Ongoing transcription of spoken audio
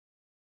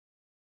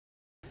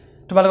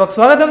তোমালোকক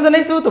স্বাগতম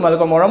জনাইছো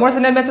তোমালোকৰ মৰমৰ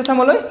চেনেল মেথছ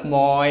আছামলৈ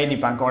মই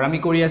দীপাংকৰ আমি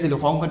কৰি আছিলো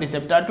সংহতি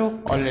চেপ্টাৰটো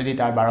অলৰেডি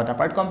তাৰ 12টা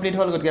পাৰ্ট কমপ্লিট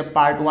হ'ল গতিকে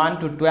পাৰ্ট 1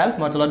 to 12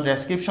 মই তলত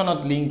ডেসক্ৰিপচনত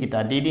লিংক এটা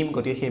দি দিম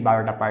গতিকে সেই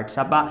 12টা পাৰ্ট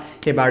চাবা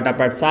সেই 12টা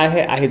পাৰ্ট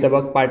চাইহে আহি যাব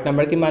পাৰ্ট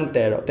নম্বৰ কিমান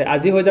 13 তে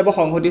আজি হৈ যাব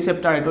সংহতি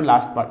চেপ্টাৰ এটো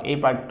লাষ্ট পাৰ্ট এই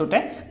পাৰ্টটোতে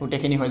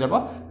গুটেখিনি হৈ যাব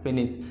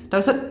ফিনিশ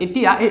তাৰপিছত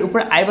এতিয়া এই ওপৰ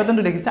আই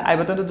বাটনটো দেখিছা আই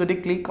বাটনটো যদি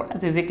ক্লিক কৰা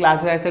যে ক্লাছ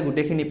হৈ আছে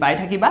গুটেখিনি পাই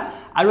থাকিবা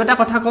আৰু এটা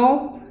কথা কওঁ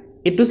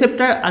এটো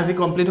চেপ্টাৰ আজি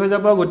কমপ্লিট হৈ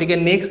যাব গটিকে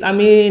নেক্সট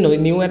আমি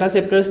নিউ এটা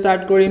চেপ্টাৰ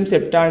স্টাৰ্ট কৰিম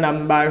চেপ্টাৰ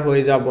নাম্বাৰ হৈ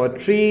যাব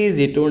 3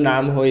 যেটোৰ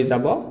নাম হৈ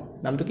যাব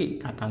নামটো কি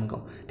ঘাতাংক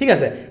ঠিক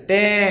আছে তে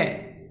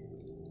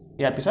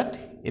ইয়াৰ পিছত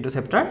এটো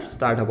চেপ্টাৰ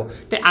স্টাৰ্ট হ'ব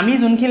তে আমি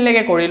যোনখিন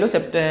লেগে কৰিলো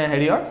চেপ্টাৰ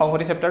হেৰিয়ৰ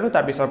সংহতি চেপ্টাৰটো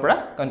তাৰ পিছৰ পৰা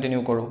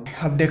কন্টিনিউ কৰো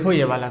अब देखो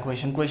ये वाला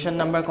क्वेश्चन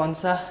नंबर कौन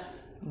सा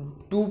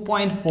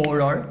 2.4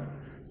 और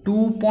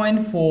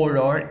 2.4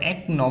 और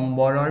 1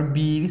 নম্বৰৰ b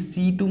c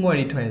টো মই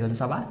ৰিট হৈ আছিল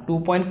চাবা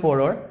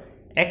 2.4 और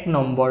 1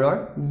 নম্বৰৰ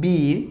b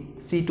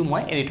c টো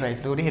মই এডিট হৈ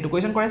আছিল গতি হেতু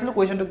কোৱেশ্চন কৰাইছিল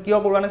কোৱেশ্চনটো কিয়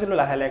কৰোৱা নাছিল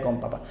লাহে লাহে গম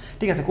পাবা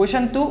ঠিক আছে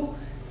কোৱেশ্চনটো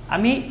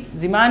আমি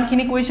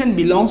যিমানখিনি কোৱেশ্চন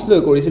বিলংস লৈ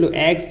কৰিছিল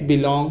x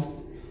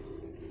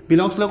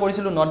বিলংস লৈ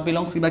কৰিছিল নট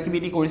বিলংস কিবা কিবি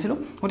দি কৰিছিল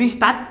গতি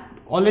তাত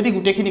অলৰেডি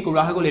গুটেখিনি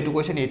কৰা হৈ গল এটু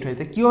কোৱেশ্চন এডিট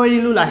হৈছে কিয়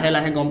এৰিলো লাহে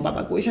লাহে গম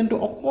পাবা কোৱেশ্চনটো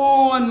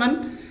অকনমান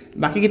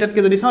বাকি কিটাতকে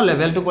যদি চাও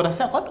লেভেলটো ক'ত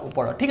আছে অকত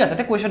ওপৰত ঠিক আছে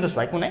তে কোৱেশ্চনটো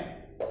চাই কোনে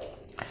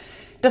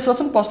তে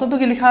সোচন প্ৰশ্নটো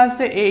কি লিখা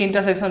আছে a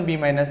ইন্টাৰসেকশন b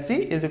 - c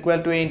is equal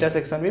to a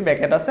intersection b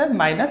bracket আছে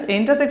minus a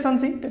intersection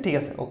c তে ঠিক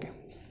আছে ওকে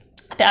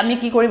তে আমি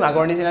কি কৰিম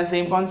আগৰ নিচিনা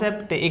সেম কনসেপ্ট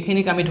তে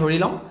এখিনিক আমি ধৰি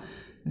লম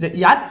যে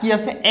ইয়াত কি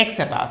আছে x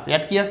এটা আছে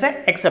ইয়াত কি আছে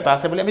x এটা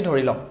আছে বুলি আমি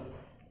ধৰি লম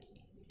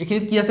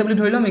এখিনিত কি আছে বুলি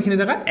ধৰি লম এখিনি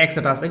জায়গা x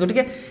এটা আছে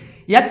গটিকে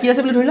ইয়াত কি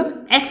আছে বুলি ধৰি লম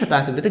x এটা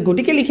আছে তে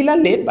গটিকে লিখিলা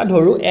লেট বা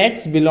ধৰু x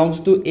belongs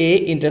to a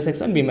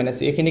intersection b - c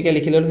এখিনিকে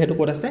লিখিলো হেতু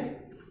ক'ত আছে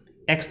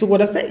x টো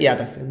ক'ত আছে ইয়াত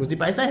আছে বুজি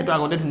পাইছা হেতু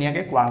আগতে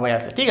ধুনিয়াকে কোৱা হৈ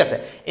আছে ঠিক আছে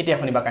এতিয়া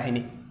শুনিবা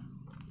কাহিনী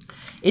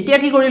এতিয়া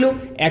কি কৰিলো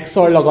x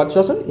ৰ লগত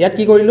চোন ইয়াত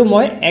কি কৰিলো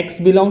মই x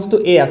belongs to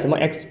a আছে মই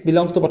x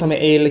belongs to প্ৰথমে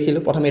a লিখিলো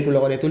প্ৰথমে এটু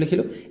লগত এটু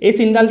লিখিলো এই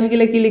চিহ্নডাল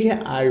থাকিলে কি লিখে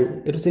আৰু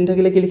এটু চিহ্ন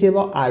থাকিলে কি লিখিব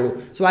আৰু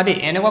সো আদি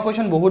এনেকুৱা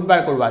কোৱেশ্চন বহুত বাৰ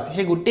কৰবা আছে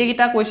হে গুটে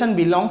কিটা কোৱেশ্চন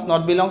belongs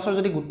not belongs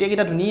যদি গুটে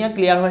কিটা ধুনিয়া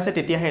ক্লিয়াৰ হৈ আছে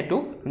তেতিয়া হেতু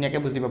ধুনিয়াকে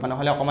বুজি পাবা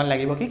নহলে অকমান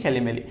লাগিব কি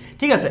খেলিমেলি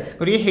ঠিক আছে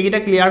গতিকে হেগিটা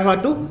ক্লিয়াৰ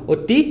হোৱাটো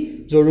অতি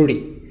জৰুৰী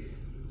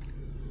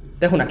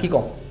দেখো না কি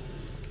কম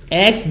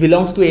x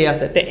belongs to a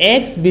আছে তে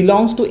x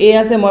belongs to a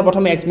আছে মই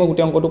প্ৰথমে x মই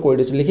গুটে অংকটো কৰি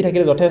দিছো লিখি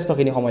থাকিলে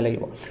যথেষ্টখিনি সময়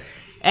লাগিব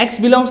x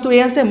belongs to a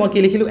আছে মই কি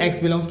লিখিলো x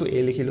belongs to a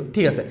লিখিলো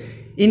ঠিক আছে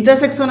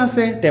ইন্টাৰসেকশন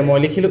আছে তে মই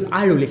লিখিলো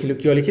আৰু লিখিলো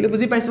কিয় লিখিলো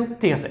বুজি পাইছো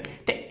ঠিক আছে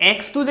তে x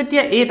টো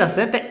যেতিয়া 8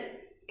 আছে তে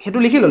হেতু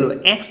লিখি ললো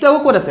x টো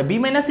ক'ত আছে b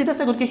 - c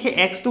আছে গতিকে হে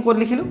x টো ক'ত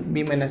লিখিলো b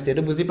 - c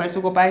এটো বুজি পাইছো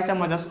কো পাইছা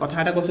মই জাস্ট কথা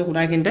এটা কৈছো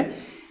শুনাই কিনতে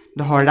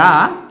ধৰা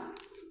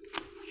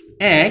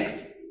x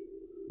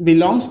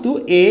belongs to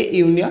a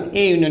union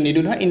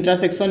নিদু ধৰ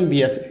intersection b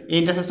আছে a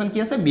intersection কি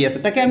আছে b আছে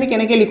তাকে আমি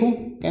কেনেকে লিখো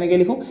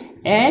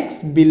x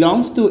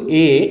belongs to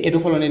a এটো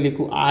ফলনে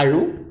লিখো আৰু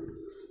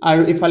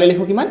ইফালে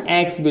লিখো কিমান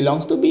x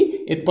belongs to b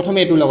প্ৰথমে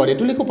এটু লগত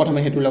এটু লিখো প্ৰথমে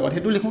হেতুৰ লগত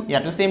হেতু লিখো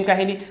ইয়াতো সেম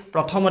কাহিনী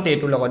প্ৰথমতে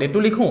এটুৰ লগত এটু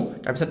লিখো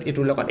তাৰ পিছত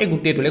এটুৰ লগত এই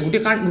গুটে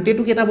কাৰণ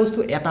গুটেটো কেটা বস্তু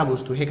এটা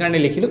বস্তু হে কাৰণে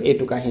লিখিলো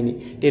এটু কাহিনী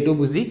তেটো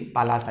বুজি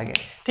পালা সাগে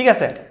ঠিক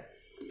আছে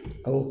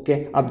ওকে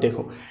আব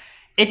দেখো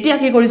এতিয়া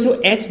কি কৰিছো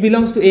x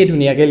belongs to a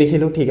ধুনিয়াকে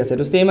লিখিলো ঠিক আছে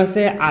তো সেম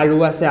আছে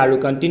আৰু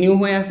কন্টিনিউ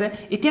হৈ আছে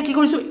এতিয়া কি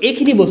কৰিছো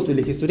এইখিনি বস্তু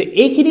লিখিছো তে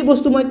এইখিনি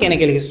বস্তু মই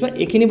কেনেকে লিখিছো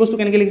এইখিনি বস্তু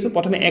কেনেকে লিখিছো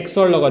প্ৰথমে x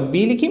ৰ লগত b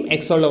লিখিম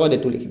x ৰ লগত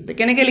এটু লিখিম তে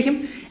কেনেকে লিখিম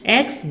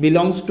x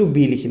belongs to b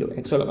লিখিলো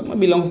x ৰ লগত মই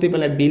belongs দি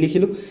পেলাই b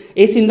লিখিলো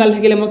এই চিহ্নডাল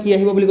থাকিলে মই কি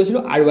আহিব বুলি কৈছিলো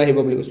আৰু আহিব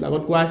বুলি কৈছিলো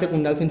আগত কোৱা আছে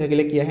কোনডাল চিহ্ন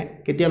থাকিলে কি আহে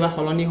কেতিয়াবা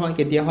খলনি হয়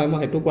কেতিয়া হয় মই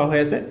হেতু কোৱা হৈ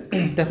আছে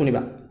তে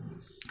শুনিবা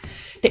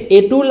তে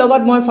এটুৰ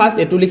লগত মই ফাৰ্স্ট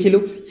এটু লিখিলো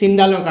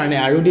চিহ্নডালৰ কাৰণে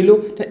আৰু দিলো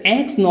তে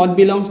x not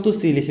belongs to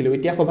c লিখিলো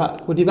এতিয়া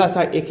খুদিবা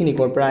স্যাৰ এখিনি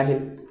কৰ পৰা আহিল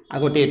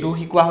আগতে এটু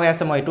হিকোৱা হৈ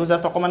আছে মই এটু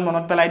জাস্ট অকমান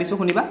মনত পেলাই দিছো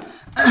শুনিবা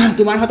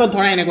তোমাৰ হাতত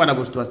ধৰা এনেকুৱা এটা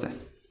বস্তু আছে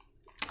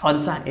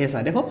হনসা এসা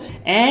দেখো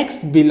x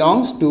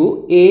belongs to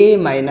a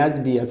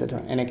 - b আছে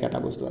ধৰা এনেকা এটা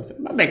বস্তু আছে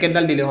বা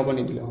ব্র্যাকেটডাল দিলে হ'ব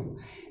নি দিলে হ'ব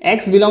x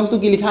belongs to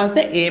কি লিখা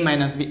আছে a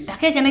 - b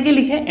তাকে কেনেকে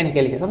লিখে এনেকে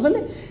লিখে समझলে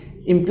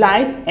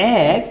implies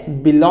x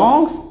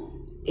belongs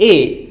a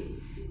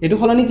এটু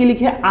খলনি কি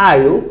লিখে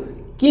আৰু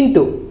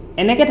কিন্তু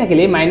এনেকে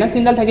থাকিলে মাইনাস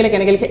চিহ্নডাল থাকিলে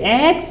কেনেকে লিখে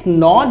x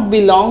not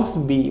belongs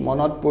b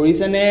মনত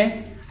পৰিছেনে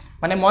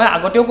মানে মই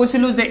আগতেও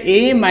কৈছিলো যে a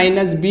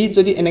 - b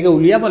যদি এনেকে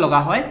উলিয়াব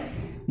লগা হয়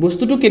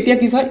বস্তুটো কেতিয়া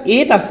কি হয়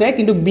 8 আছে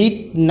কিন্তু b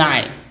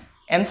নাই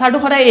এনসাৰটো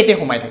সদায় 8 এ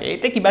সোমাই থাকে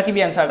এতে কিবা কিবি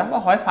এনসাৰ এটা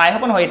হয় 5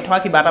 হ'ব নহয় 8 থকা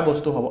কিবা এটা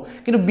বস্তু হ'ব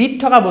কিন্তু b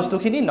থকা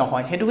বস্তুখিনি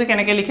নহয় হেতুকে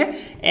কেনেকে লিখে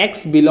x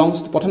belongs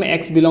প্ৰথমে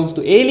x belongs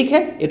to a লিখে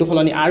এটু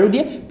খলনি আৰু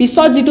দিয়ে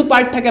পিছত যেটো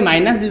পাৰ্ট থাকে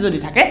মাইনাস দি যদি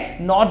থাকে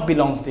not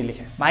belongs দি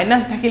লিখে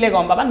মাইনাস থাকিলে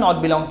গম পাবা not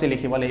belongs দি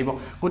লিখিব লাগিব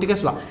গটিকে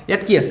চোৱা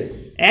ইয়াত কি আছে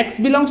x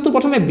belongs to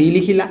প্ৰথমে b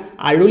লিখিলা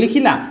আৰু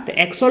লিখিলা তে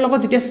x ৰ লগত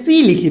যেতিয়া c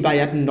লিখিবা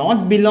ইয়াত not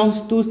belongs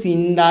to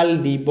চিহ্নডাল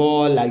দিব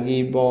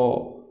লাগিব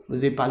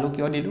বুজি পালো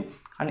কিয় দিলো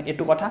কাৰণ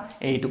এটু কথা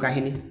এইটু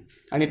কাহিনী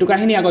আৰু এটু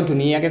কাহিনী আগত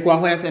ধুনিয়াকে কোৱা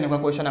হৈ আছে এনেকুৱা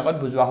কোৱেশ্চন আগত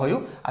বুজোৱা হৈও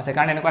আছে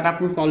কাৰণ এনেকুৱা এটা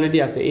প্ৰুফ অলৰেডি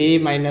আছে a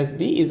 -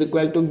 b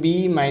 = b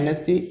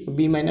 - c b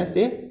 -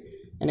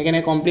 a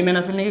এনেকৈ কমপ্লিমেণ্ট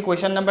আছিল নেকি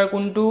কুৱেশ্যন নাম্বাৰ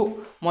কোনটো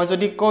মই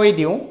যদি কৈ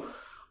দিওঁ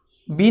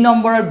বি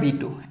নম্বৰৰ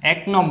বি2 এক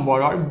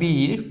নম্বৰৰ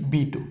বিৰ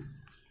বি2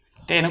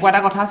 তে এনেকুৱা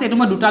এটা কথা আছে এইটো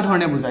মই দুটা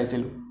ধৰণে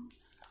বুজাইছিলোঁ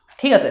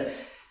ঠিক আছে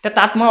তে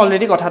তাত মই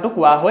অলৰেডি কথাটো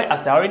কোৱা হৈ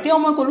আছে আৰু এতিয়াও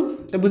মই ক'লোঁ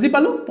তে বুজি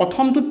পালোঁ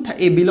প্ৰথমটোত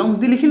এই বিলংছ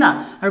দি লিখিলা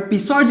আৰু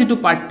পিছৰ যিটো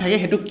পাৰ্ট থাকে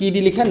সেইটো কি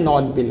দি লিখে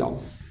নট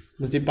বিলংছ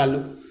বুজি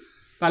পালোঁ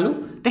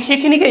তে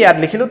সেইখিনিকে ইয়াত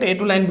লিখিলোঁ তে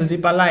এইটো লাইন বুজি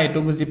পালা এইটো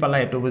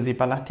বুজি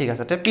পালা ঠিক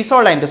আছে তে পিছৰ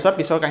লাইনটো চোৱা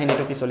পিছৰ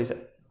কাহিনীটো কি চলিছে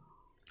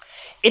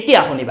এতিয়া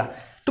শুনিবা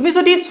তুমি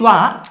যদি চোৱা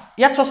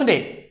ইয়াত চোৱাচোন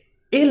দেই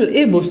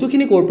এই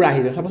বস্তুখিনি ক'ৰ পৰা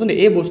আহিছে চাবাচোন দেই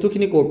এই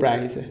বস্তুখিনি ক'ৰ পৰা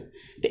আহিছে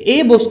তে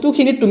এই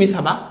বস্তুখিনিত তুমি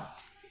চাবা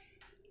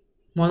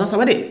মজা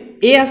চাবা দেই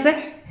এ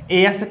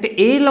আছে তে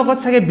এই লগত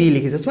চাগে বি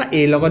লিখিছে চোৱা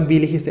এই লগত বি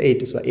লিখিছে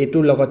এইটো চোৱা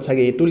এইটোৰ লগত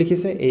চাগে এইটো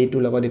লিখিছে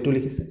এইটোৰ লগত এইটো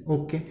লিখিছে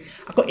ওকে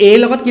আকৌ এই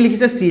লগত কি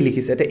লিখিছে চি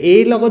লিখিছে তে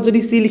এই লগত যদি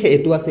চি লিখে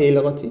এইটো আছে এই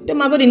লগত চি তে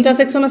মাজত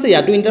ইণ্টাৰসেকশন আছে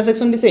ইয়াতো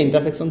ইণ্টাৰসেকশন দিছে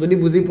ইণ্টাৰসেকশন যদি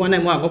বুজি পোৱা নাই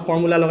মই আকৌ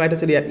ফৰ্মুলা লগাই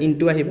থৈছোঁ ইয়াত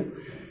ইনটু আহিব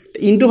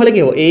ইনটু হ'লে কি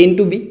হ'ব এ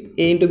ইনটু বি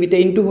তে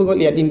ইনটু হৈ গ'ল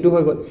ইয়াত ইনটু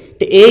হৈ গ'ল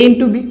তে এ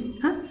ইনটু বি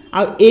হা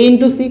আৰু এ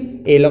ইনটু চি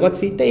এই লগত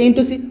চি তে এ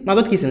ইনটু চি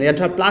মাজত কি চিন ইয়াত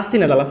ধৰা প্লাছ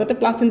চিন এডাল আছে তে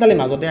প্লাছ চিনডালে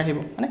মাজতে আহিব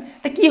মানে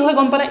তে কি হয়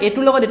গম পালে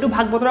এইটোৰ লগত এইটো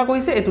ভাগ বতৰা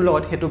কৰিছে এইটোৰ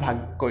লগত সেইটো ভাগ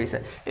কৰিছে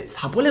তে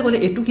চাবলৈ গ'লে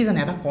এইটো কি জানে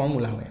এটা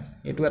ফৰ্মুলা হৈ আছে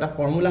এইটো এটা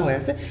ফৰ্মুলা হৈ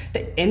আছে তে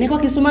এনেকুৱা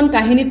কিছুমান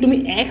কাহিনীত তুমি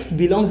এক্স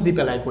বিলংছ দি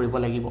পেলাই কৰিব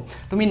লাগিব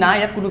তুমি না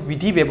ইয়াত কোনো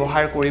বিধি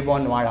ব্যৱহাৰ কৰিব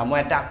নোৱাৰা মই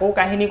এটা আকৌ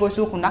কাহিনী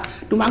কৈছোঁ শুনা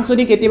তোমাক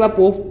যদি কেতিয়াবা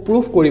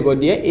প্ৰুফ কৰিব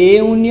দিয়ে এ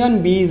union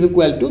B is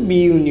equal to B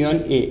union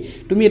এ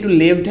তুমি এইটো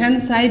লেফ্ট হেণ্ড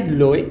সাইড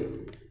লৈ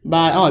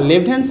বা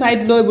লেফ্ট হেণ্ড সাইড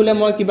লৈ বোলে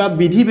মই কিবা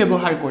বিধি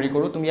ব্যৱহাৰ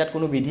কৰোঁ তুমি ইয়াত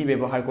কোনো বিধি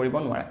ব্যৱহাৰ কৰিব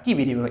নোৱাৰা কি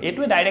বিধি হয়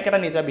এইটোৱে ডাইৰেক্ট এটা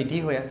নিজা বিধি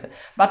হৈ আছে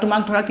বা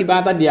তোমাক ধৰা কিবা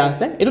এটা দিয়া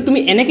আছে এইটো তুমি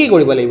এনেকৈ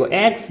কৰিব লাগিব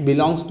এক্স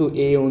বিলংছ টু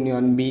এ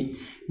ইউনিয়ন বি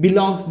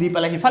বিলংছ দি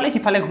পেলাই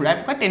সিফালে ঘূৰাই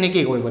পকাই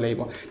তেনেকৈয়ে কৰিব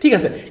লাগিব ঠিক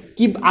আছে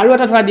কি আৰু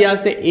এটা ধৰা দিয়া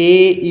আছে এ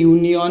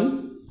ইউনিয়ন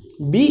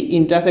বি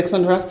ইণ্টাৰসেকশন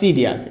ধৰা চি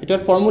দিয়া আছে এইটো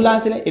ফৰ্মুলা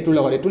আছিলে এইটোৰ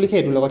লগত এইটো লিখে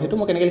এইটোৰ লগত সেইটো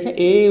মই কেনেকৈ লিখে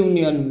এ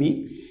ইউনিয়ন বি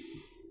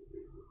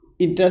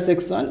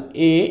ইণ্টাৰসেকশন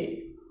এ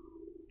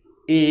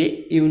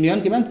ইউনিয়ন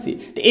কিমান চি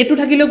এইটো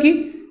থাকিলেও কি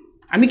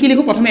আমি কি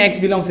লিখোঁ প্ৰথমে এক্স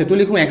বিলংছ এইটো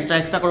লিখোঁ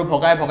এক্সট্ৰা কৰোঁ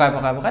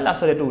ভগাই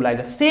লাষ্টত এইটো ওলাই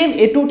যায় সেম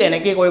এইটো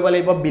তেনেকৈ কৰিব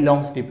লাগিব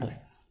বিলংছ দি পেলাই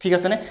ঠিক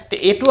আছে নে তে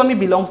এইটো আমি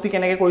বিলংছ দি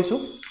কেনেকৈ কৰিছোঁ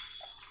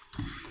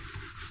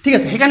ঠিক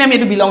আছে সেইকাৰণে আমি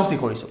এইটো বিলংছ দি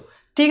কৰিছোঁ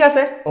ঠিক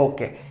আছে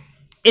ওকে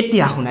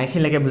এতিয়া শুনা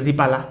এইখিনিলৈকে বুজি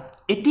পালা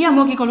এতিয়া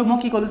মই কি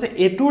ক'লোঁ যে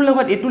এইটোৰ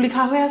লগত এইটো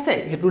লিখা হৈ আছে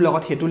সেইটোৰ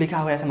লগত সেইটো লিখা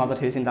হৈ আছে মাজত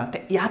সেই চিন্তা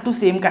ইয়াতো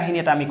সেম কাহিনী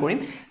এটা আমি কৰিম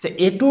যে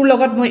এইটোৰ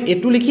লগত মই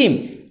এইটো লিখিম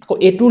আকৌ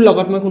এইটোৰ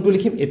লগত মই কোনটো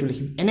লিখিম এইটো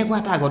লিখিম এনেকুৱা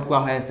এটা আগত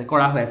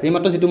কৰা হৈ আছে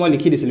এইমাত্ৰ যিটো মই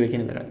লিখি দিছিলোঁ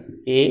এইখিনি জেগাত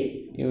এ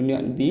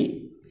ইউনিয়ন বি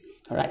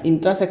ধৰা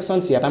ইণ্টাৰসেকশন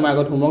চি এটা মই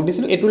আগত হোমৱৰ্ক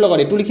দিছিলোঁ এইটোৰ লগত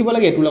এইটো লিখিব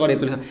লাগে এইটোৰ লগত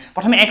এইটো লিখিব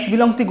প্ৰথমে এক্স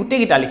বিলংছ দি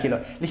গোটেইকেইটা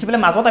লিখি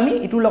পেলাই মাজত আমি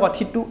ইটোৰ লগত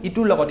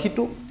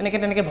সিটো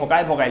তেনেকৈ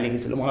ভগাই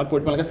লিখিছিলোঁ মনত পৰি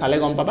তোমালোকে চালে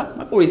গম পাবা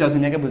মই কৰিছা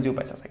ধুনীয়াকৈ বুজিও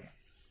পাইছা চাগে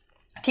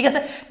ঠিক আছে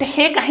তে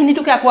সেই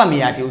কাহিনীটোকে আকৌ আমি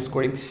ইয়াত ইউজ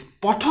কৰিম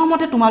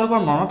প্ৰথমতে তোমালোকৰ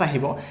মনত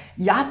আহিব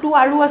ইয়াতো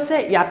আৰু আছে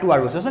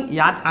চোন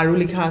ইয়াত আৰু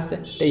লিখা আছে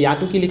তে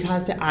ইয়াতো কি লিখা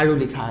আছে আৰু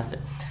লিখা আছে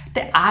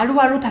তে আৰু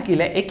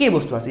থাকিলে একেই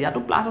বস্তু আছে ইয়াতো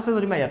প্লাছ আছে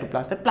যদি মই ইয়াতো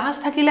প্লাছ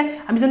থাকিলে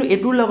আমি জানো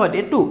এইটোৰ লগত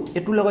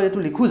এইটো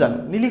লিখোঁ জানো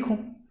নিলিখোঁ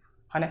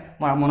হয়নে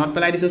মই মনত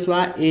পেলাই দিছোঁ চোৱা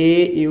এ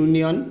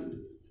ইউনিয়ন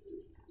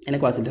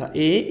এনেকুৱা আছিল ধৰা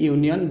এ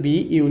ইউনিয়ন বি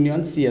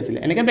ইউনিয়ন চি আছিলে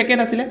এনেকৈ ব্ৰেকেট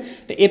আছিলে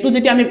তে এইটো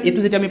যেতিয়া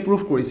আমি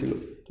প্ৰুফ কৰিছিলোঁ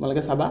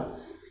তোমালোকে চাবা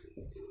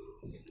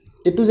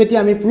এইটো যেতিয়া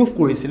আমি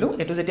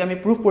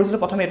প্ৰুফ কৰিছিলোঁ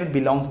প্ৰথমে এইটোত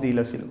বিলংছ দি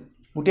লৈছিলোঁ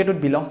গোটেইটোত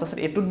বিলংছ আছে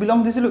এইটোত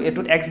বিলংছ দিছিলোঁ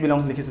এইটোত এক্স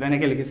বিলংছ লিখিছিলোঁ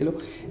এনেকৈ লিখিছিলোঁ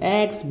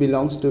এক্স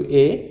বিলংছ টু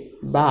এ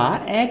বা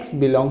x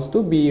belongs two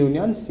B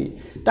union C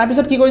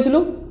তাৰপিছত কি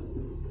কৰিছিলোঁ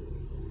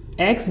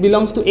এক্স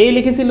বিলংছ টু এ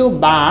লিখিছিলোঁ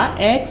বা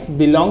এক্স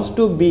বিলংছ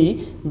টু বি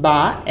বা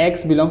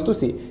এক্স বিলংছ টু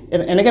চি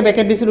এনেকৈ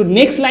ব্ৰেকেট দিছিলোঁ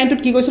নেক্সট লাইনটোত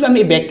কি কৰিছিলোঁ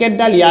আমি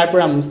ব্ৰেকেটডাল ইয়াৰ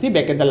পৰা মুচি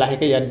ব্ৰেকেটডাল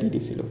লাহেকৈ ইয়াত দি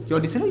দিছিলোঁ কিয়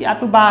দিছিলোঁ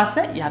ইয়াতো বা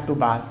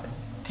আছে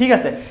ঠিক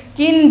আছে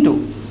কিন্তু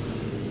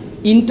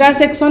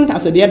ইণ্টাৰসেকশন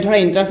আছে ইয়াত ধৰা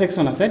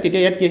ইণ্টাৰসেকশন আছে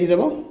তেতিয়া ইয়াত কি আহি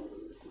যাব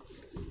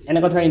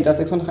এনেকুৱা ধৰা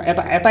ইণ্টাৰসেকশন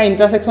এটা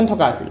ইণ্টাৰসেকশন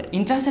থকা আছিলে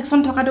ইণ্টাৰসেকশন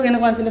থকাটো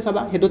কেনেকুৱা আছিলে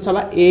চাবা সেইটোত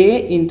চাবা এ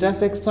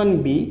ইণ্টাৰসেকশন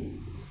বি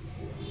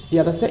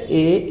ইয়াত আছে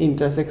এ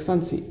ইণ্টাৰসেকশন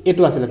চি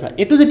এইটো আছিলে ধৰা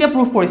এইটো যেতিয়া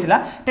প্ৰুফ কৰিছিলা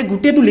তে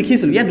গোটেইটো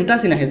লিখিছিলোঁ ইয়াত দুটা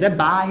চিন আহি যায়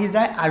বা আহি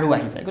যায় আৰু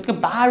আহি যায় গতিকে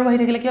বা আৰু আহি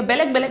থাকিলে কিবা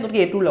বেলেগ গতিকে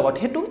এইটোৰ লগত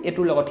সেইটো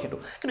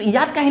কিন্তু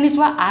ইয়াত কাহিনী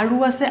চোৱা আৰু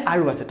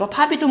আছে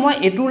তথাপিতো মই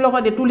এইটোৰ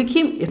লগত এইটো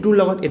লিখিম এইটোৰ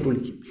লগত এইটো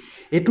লিখিম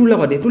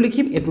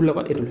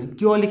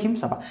কিয় লিখিম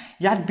চাবা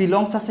ইয়াত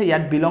বিলংছ আছে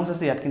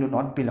ইয়াত কিন্তু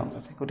নট বিলংছ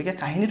আছে গতিকে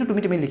কাহিনীটো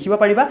তুমি লিখিব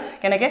পাৰিবা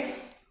কেনেকৈ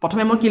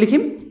প্ৰথমে মই কি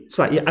লিখিম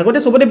চোৱা আগতে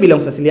চবতে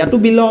বিলংছ আছিল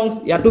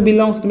ইয়াতো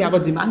বিলংছ তুমি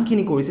আগত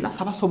যিমানখিনি কৰিছিলা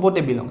চাবা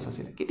চবতে বিলংছ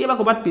আছিল কেতিয়াবা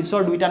ক'ৰবাত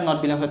পিছৰ দুইটাত নট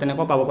বিলংছ হয়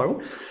তেনেকুৱা পাব পাৰোঁ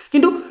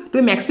কিন্তু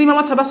তুমি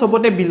মেক্সিমামত চাবা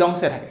চবতে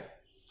বিলংছে থাকে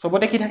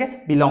চবতে কি থাকে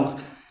বিলংছ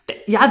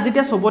ইয়াত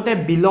যেতিয়া চবতে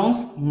বিলংছ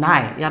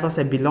নাই ইয়াত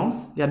আছে বিলংছ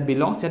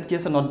ইয়াত কি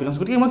আছে নট বিলংছ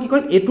গতিকে মই কি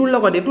কৰিম এইটোৰ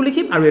লগত এইটো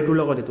লিখিম আৰু এইটোৰ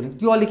লগত এইটো লিখিম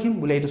কিয় লিখিম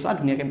বোলে এইটো চোৱা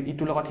ধুনীয়াকৈ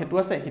ইটোৰ লগত সেইটো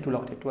আছে সিটোৰ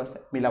লগত সেইটো আছে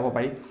মিলাব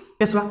পাৰি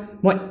চোৱা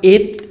মই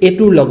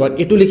এইটোৰ লগত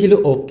এইটো লিখিলোঁ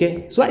অ'কে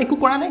চোৱা একো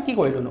কৰা নাই কি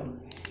কৰিলোঁ ন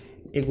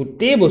এই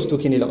গোটেই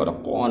বস্তুখিনিৰ লগত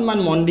অকণমান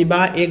মন দিবা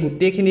এই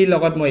গোটেইখিনিৰ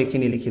লগত মই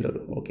এইখিনি লিখি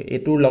ল'লোঁ অ'কে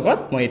এইটোৰ লগত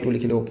মই এইটো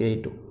লিখিলোঁ অ'কে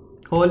এইটো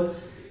হ'ল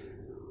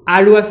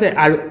আৰু আছে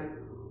আৰু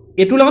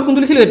এটুৰ লগত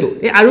কোনটো লিখিলো এটু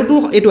এই আৰুটো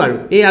এটু আৰু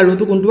এই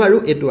আৰুটো কোনটো আৰু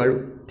এটু আৰু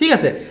ঠিক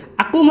আছে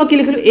আকৌ মই কি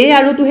লিখিলো এই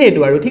আৰুটো হে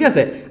এটু আৰু ঠিক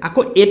আছে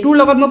আকৌ এটুৰ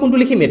লগত মই কোনটো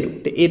লিখিম এটু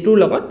তে এটুৰ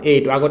লগত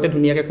এইটো আগতে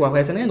ধুনিয়াকে কোৱা হৈ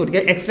আছে নে গতিকে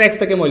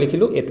এক্সট্ৰাকে মই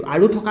লিখিলো এটু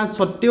আৰু থকা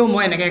সত্তেও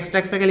মই এনেকে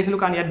এক্সট্ৰাকে লিখিলো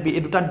কাৰণ ইয়াত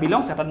এই দুটাত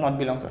বিলংস এটাত নট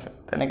বিলংস আছে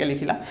তেনেকে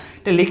লিখিলা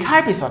তে লিখাৰ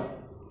পিছত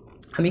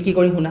আমি কি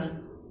কৰিম শুনা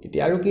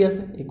এতিয়া আৰু কি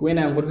আছে একোৱে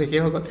নাই অংকটো হেকে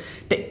হৈ গল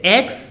তে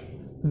x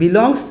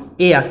belongs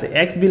a আছে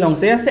x belongs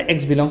a আছে x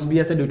belongs b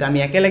আছে দুটা আমি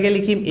একেলগে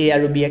লিখিম a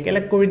আৰু b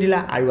একেলগে কৰি দিলা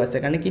আৰু আছে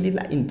কাৰণে কি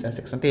দিলা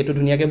ইন্টাৰসেকশন তে এটো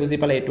ধুনিয়াকে বুজি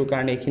পালা এটো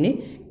কাৰণে এখিনি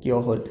কিয়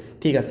হল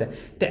ঠিক আছে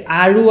তে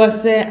আৰু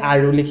আছে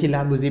আৰু লিখিলা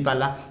বুজি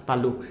পালা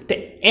পালু তে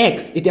x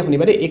এতিয়া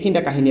শুনিবা দে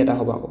এখিনটা কাহিনী এটা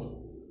হ'ব আকৌ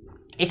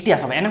একটিয়া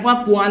চাবা এনেকুৱা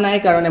পোৱা নাই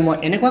কাৰণে মই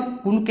এনেকুৱা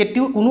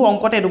কোনো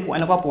অংকতে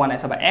এনেকুৱা পোৱা নাই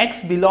চাবা x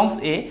belongs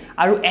a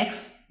আৰু x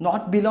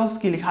not belongs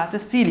কি লিখা আছে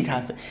c লিখা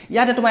আছে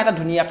ইয়াতে তোমাৰ এটা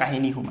ধুনিয়া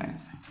কাহিনী ঘুমাই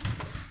আছে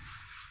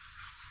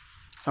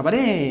সবাৰে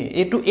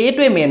এটো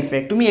মেইন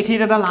ফেক্ট তুমি এখিনি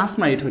এটা লাষ্ট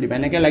মাৰি থৈ দিবা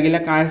এনেকে লাগিলে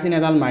কাৰচিন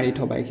এডাল মাৰি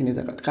থবা এখিনি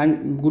জায়গাত কাৰণ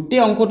গুটে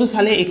অংকটো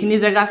চালে এখিনি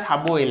জায়গা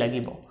চাবই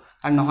লাগিব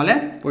কাৰণ নহলে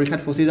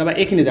পৰীক্ষাত ফসি যাবা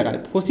এখিনি জায়গাতে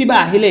ফসিবা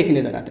আহিলে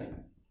এখিনি জায়গাতে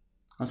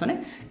আছনে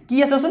কি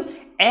আছে চোন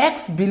x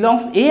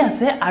belongs a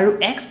আছে আৰু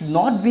x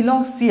not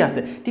belongs c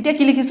আছে তেতিয়া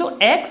কি লিখিছো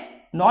x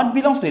not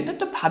belongs to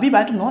এটা ভাবিবা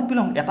এটা not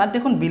belong এটাত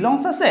দেখোন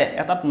belongs আছে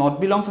এটাত not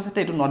belongs আছে তে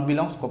এটো not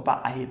belongs কপা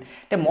আহিল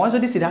তে মই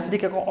যদি সিধা সিধি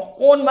ক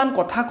অকনমান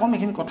কথা কম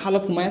এখিনি কথা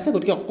অলপ ঘুমাই আছে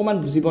গতিকে অকনমান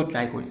বুজিব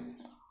ট্রাই কৰি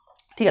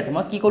ঠিক আছে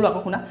মই কি কলো আকৌ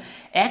শুনা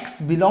x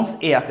belongs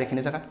a আছে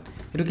এখিনি জায়গা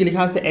এটো কি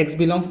লিখা আছে x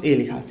belongs a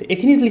লিখা আছে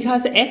এখিনি লিখা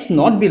আছে x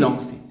not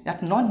belongs c ইয়াত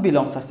not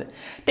belongs আছে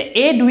তে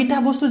এই দুইটা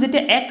বস্তু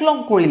যেতিয়া এক লগ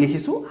কৰি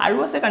লিখিছো আৰু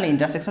আছে কাৰণে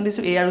ইন্টাৰসেকশন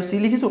দিছো a আৰু c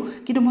লিখিছো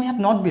কিন্তু মই ইয়াত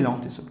not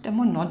belongs দিছো তে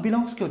মই not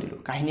belongs কিয় দিলো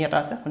কাহিনী এটা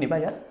আছে শুনিবা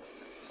ইয়াত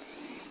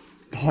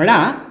ধৰা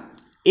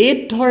এট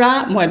ধৰা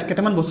মই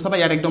কেটামান বস্তু চাবা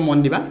ইয়াত একদম মন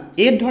দিবা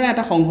এট ধৰা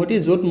এটা সংহতি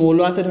যত মৌল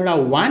আছে ধৰা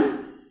 1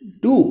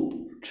 2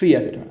 3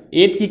 আছে ধৰা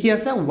এট কি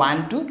আছে 1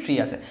 2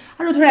 3 আছে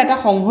আৰু ধৰা এটা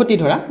সংহতি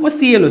ধৰা মই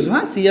c লৈছো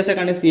হা c আছে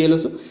কাৰণে c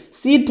লৈছো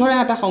c ধৰা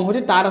এটা সংহতি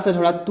তাত আছে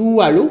ধৰা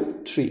 2 আৰু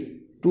 3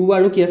 2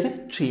 আৰু কি আছে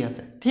 3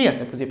 আছে ঠিক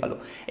আছে বুজি পালো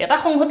এটা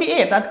সংহতি এ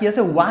তাত কি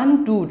আছে 1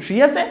 2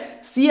 3 আছে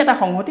c এটা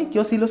সংহতি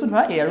কিয় c লৈছো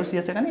ধৰা a আৰু c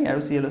আছে কাৰণে a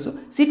আৰু c লৈছো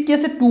c কি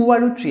আছে 2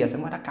 আৰু 3 আছে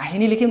মই এটা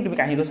কাহিনী লিখিম তুমি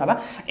কাহিনীটো চাবা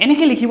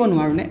এনেকে লিখিব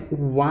নোৱাৰো নে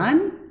 1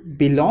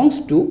 belongs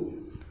to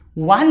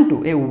 1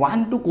 2 এই 1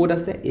 2 কোড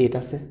আছে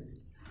 8 আছে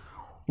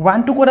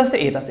 1 2 কোড আছে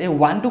 8 আছে এই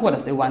 1 2 কোড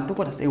আছে 1 2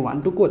 কোড আছে 1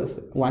 2 কোড আছে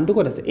 1 2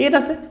 কোড আছে 8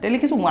 আছে তে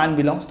লিখিছো 1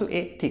 belongs to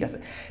a ঠিক আছে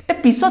তে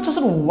পিছত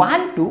চোন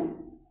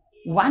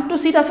 1 to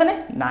c আছে নে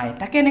নাই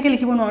তাকে এনেকে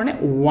লিখিব নোৱাৰো নে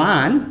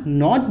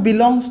 1 not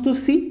belongs to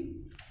c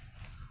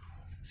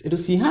এটো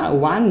c হা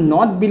 1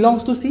 not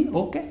belongs to c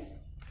okay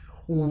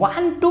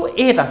 1 to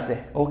 8 আছে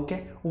ওকে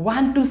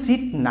 1 to c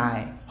নাই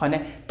হনে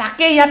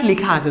তাকে ইয়াত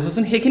লিখা আছে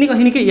চোন হেখিনি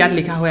কহিনিকে ইয়াত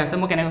লিখা হৈ আছে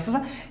মই কেনে কৈছো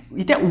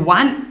ইটা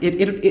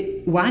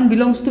 1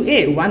 belongs to a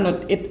 1 not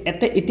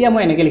এতিয়া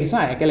মই এনেকে লিখিছো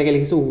একেলগে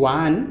লিখিছো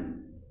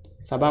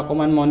 1 সবা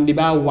কমান মন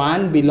দিবা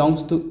 1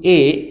 belongs to a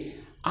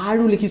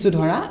আৰু লিখিছো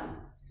ধৰা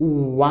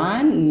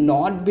 1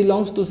 not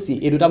belongs to c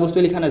এই দুটা বস্তু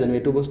লিখা না জানো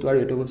এটো বস্তু আৰু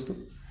এটো বস্তু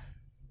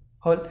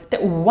হল তে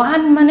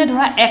 1 মানে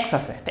ধৰা x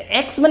আছে তে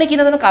x মানে কি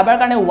না জানো কাবাৰ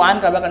কাৰণে 1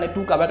 কাবাৰ কাৰণে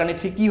 2 কাবাৰ কাৰণে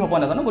 3 কি হ'ব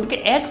না জানো গতিকে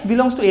x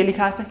belongs to a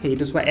লিখা আছে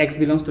হেইটো সোৱা x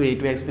belongs to a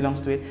to x belongs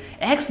to a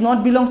x not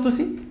belongs to c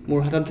মোৰ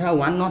হাতত ধৰা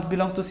 1 not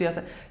belongs to c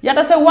আছে ইয়াত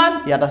আছে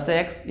 1 ইয়াত আছে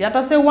x ইয়াত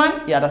আছে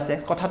 1 ইয়াত আছে x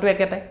কথাটো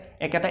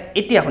একেটাই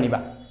এতিয়া শুনিবা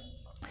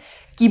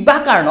কিবা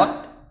কাৰণত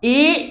a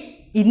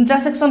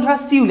ইন্টাৰসেকশন ধৰা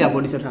c উলিয়াব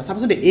দিছে ধৰা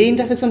চাবছো দে a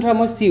ইন্টাৰসেকশন ধৰা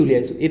মই c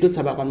উলিয়াইছো এটো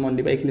চাবা কোন মন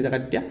দিবা এখিনি জায়গা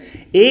তেতিয়া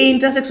a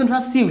ইন্টাৰসেকশন ধৰা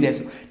c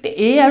উলিয়াইছো তে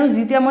a আৰু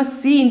যেতিয়া মই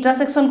c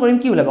ইন্টাৰসেকশন কৰিম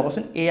কি উলাব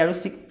কচোন a আৰু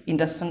c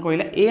ইন্টাৰসেকশন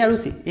কৰিলে a আৰু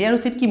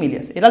c কি মিলি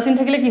আছে এডাল চিন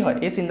থাকিলে কি হয়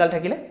a চিনডাল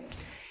থাকিলে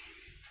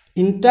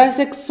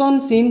ইন্টাৰসেকশন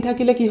চিন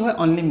থাকিলে কি হয়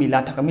অনলি মিলি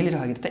থকা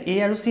তে a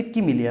আৰু c কি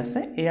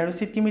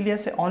মিলি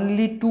আছে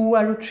অনলি 2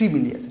 আৰু 3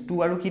 মিলি আছে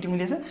 2 আৰু কি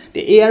মিলি আছে তে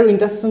a আৰু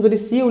ইন্টাৰসেকশন যদি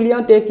c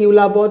উলিয়াও তে কি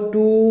উলাব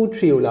 2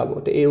 3 উলাব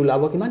তে a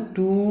উলাব কিমান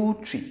 2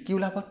 3 কি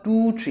উলাব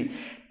 2 3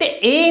 তে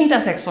a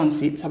ইন্টাৰসেকশন c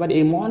চাবা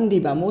এ মন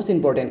দিবা মোস্ট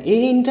ইম্পৰ্টেন্ট a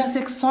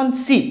ইন্টাৰসেকশন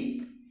c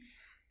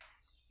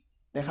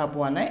দেখা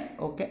পোৱা নাই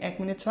ওকে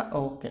 1 মিনিট চোৱা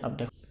ওকে আপ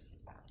দেখো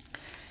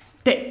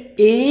তে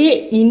a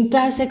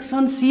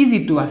ইন্টাৰসেকশন c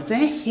যেটো আছে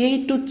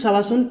হেইটো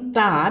চাবাচোন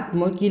তাত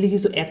মই কি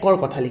লিখিছো একৰ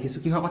কথা লিখিছো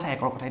কিহৰ কথা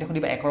একৰ কথা এটা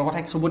খুদিবা একৰ কথা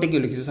সবতে কি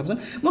লিখিছো চাবাচোন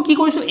মই কি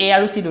কৰিছো a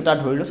আৰু c দুটা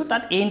ধৰি লৈছো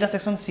তাত a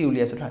ইন্টাৰসেকশন c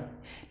উলিয়াইছো ধৰা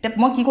তে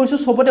মই কি কৰিছো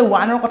সবতে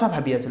 1 ৰ কথা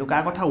ভাবি আছিলো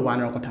কাৰ কথা 1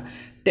 ৰ কথা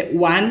তে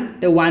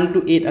 1 to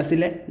 8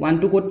 আছিল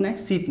 1 to কোড নাই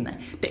c নাই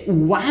তে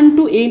 1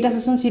 to a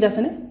ইন্টাৰসেকশন c আছে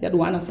নে ইয়াত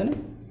 1 আছে নে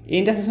a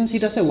ইন্টাৰসেকশন c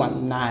আছে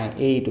 1 নাই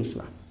এইটো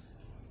চোৱা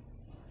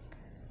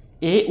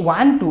a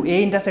 1 to a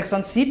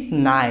intersection c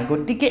নাই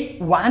গটিকে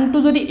 1 to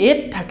যদি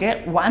 8 থাকে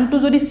 1 to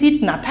যদি c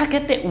না থাকে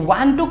তে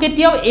 1 to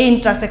কেতিয়াও a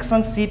intersection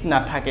c না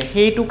থাকে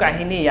হেইটো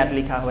কাহিনী ইয়াত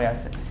লিখা হৈ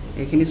আছে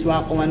এখিনি সোৱা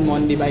অকমান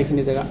মন দিবা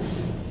এখিনি জায়গা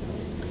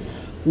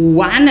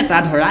 1 এটা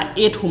ধৰা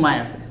 8 সোমাই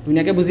আছে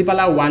ধুনিয়াকে বুজি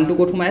পালা 1 টো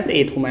ক'ত সোমাই আছে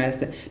 8 সোমাই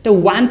আছে তে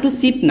 1 টো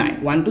সিট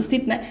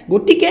নাই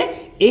গতিকে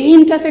এই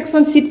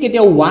ইন্টাৰসেকশন সিট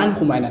কেতিয়াও 1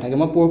 সোমাই নাথাকে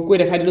মই প্ৰুফ কৰি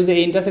দেখাই দিলো যে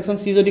এই ইন্টাৰসেকশন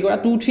সি যদি কৰা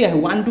 2 3 আহে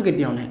 1 টো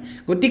কেতিয়াও নাই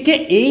গতিকে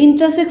এই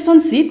ইন্টাৰসেকশন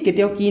সিট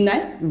কেতিয়াও কি নাই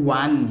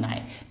 1 নাই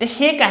তে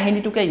সেই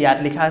কাহিনীটোকে ইয়াত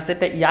লিখা আছে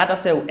তে ইয়াত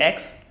আছে x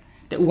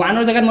তে 1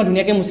 ৰ জায়গাত মই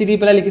ধুনিয়াকে মুছি দি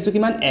পেলাই লিখিছো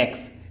কিমান x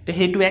তে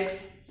হেতু x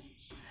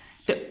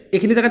তে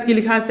এখিনি জায়গাত কি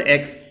লিখা আছে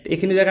x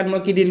এখিনি জায়গাত মই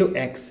কি দিলো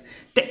x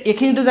তে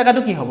এখিনিটো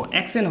জায়গাটো কি হ'ব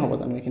x এ নহব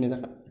জানো এখিনি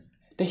জায়গা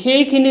তে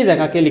সেইখিনি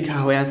জায়গাকে লিখা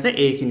হৈ আছে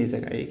এইখিনি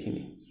জায়গা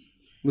এইখিনি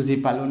বুজি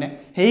পালো নে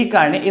হেই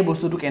কাৰণে এই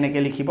বস্তুটো কেনেকে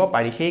লিখিব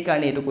পাৰি হেই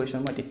কাৰণে এটো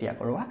কোৱেশ্চন মই তেতিয়া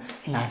কৰবা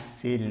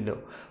নাছিলো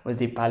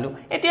বুজি পালো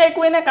এতিয়া একো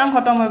এনে কাম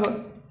খতম হৈ গল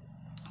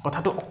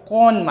কথাটো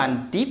অকনমান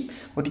টিপ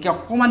গতিকে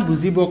অকমান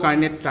বুজিবৰ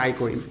কাৰণে ট্ৰাই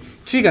কৰিম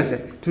ঠিক আছে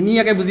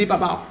ধুনিয়াকে বুজি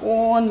পাবা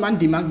অকনমান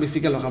দিমাগ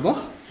বেছিকে লগাব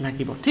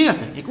লাগিব ঠিক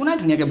আছে একো নাই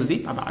ধুনিয়াকে বুজি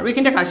পাবা আৰু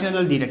এখিনতে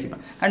কাৰ্চিনডল দি ৰাখিবা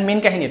কাৰণ মেইন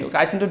কাহিনী এটো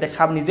কাৰ্চিনটো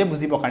দেখাব নিজে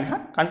বুজিবৰ কাৰণে হা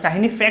কাৰণ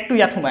কাহিনী ফ্যাক্টটো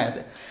ইয়াত সোমাই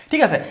আছে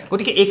ঠিক আছে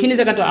গতিকে এখিনি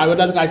জায়গাটো আৰু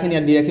এটা কাৰ্চিন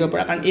ইয়াত দি ৰাখিব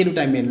পৰা কাৰণ এই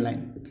দুটাই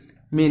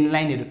মেইন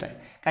লাইন এই দুটাই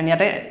কাৰণ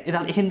ইয়াতে এটা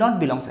এখিনি নট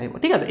বিলংস আহিব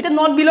ঠিক আছে এটা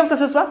নট বিলংস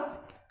আছে সোৱা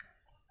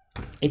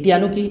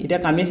এতিয়ানো কি এটা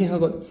কামে কি হৈ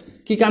গল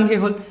কি কাম কি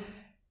হল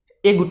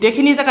এই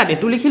গুটেখিনি জায়গা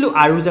এটো লিখিলো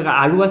আৰু জায়গা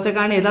আৰু আছে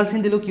কাৰণে এডাল চিন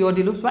দিলো কিয়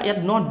দিলো সোৱা ইয়াত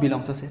নট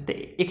বিলংস আছে তে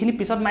এখিনি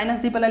পিছত মাইনাস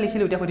দি পেলাই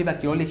লিখিলো এটা কইবা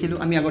কিয় লিখিলো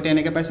আমি আগতে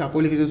এনেকে পাইছো আকৌ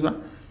লিখিছো সোৱা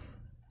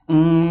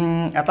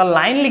এটা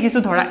লাইন লিখিছো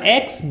ধৰা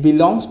x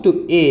belongs to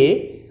a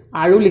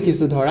আৰু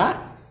লিখিছো ধৰা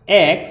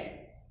x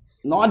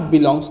not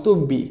belongs to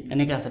b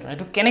এনেকে আছে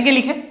এটো কেনেকে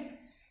লিখে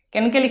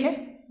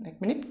এক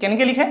মিনিট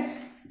কেনেকে লিখে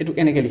এটো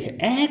কেনেকে লিখে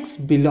x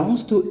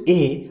belongs to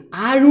a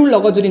আৰু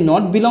লগত যদি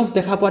not belongs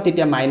দেখা পোৱা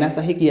তেতিয়া মাইনাস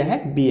আহি কি আহে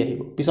b আহিব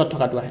পিছত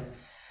থকাটো আহে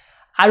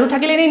আৰু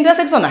থাকিলে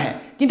ইন্টাৰসেকশন আহে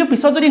কিন্তু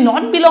পিছত যদি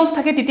নট বিলংস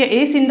থাকে তেতিয়া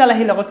এই চিনডাল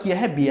আহি লগত কি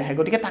আহে বি আহে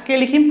গতিকে তাকে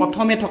লিখিম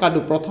প্ৰথমে থকাটো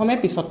প্ৰথমে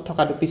পিছত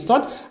থকাটো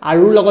পিছত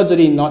আৰু লগত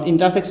যদি নট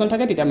ইন্টাৰসেকশন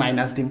থাকে তেতিয়া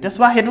মাইনাস দিম তে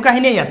সোৱা হেতু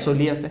কাহিনী ইয়াত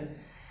চলি আছে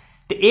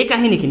তে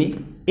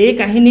এই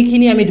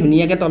কাহিনীখিনি আমি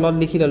ধুনিয়াকে তলত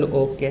লিখি ললো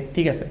ওকে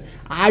ঠিক আছে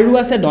আৰু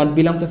আছে নট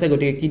বিলংস আছে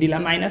গতিকে কি দিলা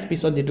মাইনাস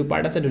পিছত যেটো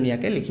পাৰ্ট আছে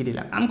ধুনিয়াকে লিখি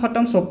দিলা কাম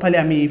খতম সব ফালে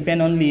আমি ইফ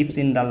এণ্ড অনলি ইফ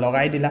চিনডাল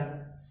লগাই দিলা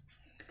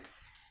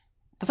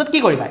তছত কি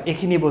কৰিবা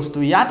এখিনি বস্তু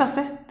ইয়াত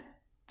আছে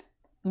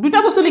দুটা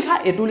বস্তু লিখা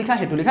এটো লিখা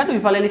হেতু লিখা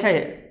দুইফালে লিখা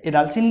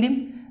এডাল চিন দিম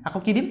আকৌ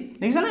কি দিম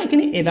দেখিছা না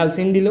এখিনি এডাল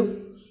চিন দিলো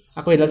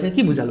আকৌ এডাল চিন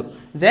কি বুজালো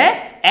যে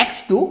x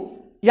টো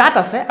ইয়াত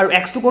আছে আৰু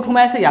x টো ক'ত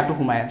সোমাই আছে ইয়াতো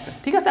সোমাই আছে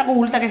ঠিক আছে আকৌ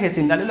উল্টাকে হে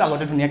চিন দিলো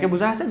আগতে ধুনিয়াকে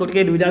বুজা আছে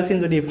গতিকে দুইডাল চিন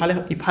যদি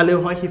ইফালেও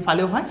হয়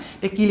হিফালেও হয়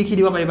তে কি লিখি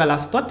দিব পাৰিবা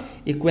লাষ্টত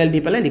ইকুৱেল দি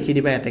পেলাই লিখি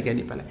দিবা এটাকে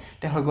দি পেলাই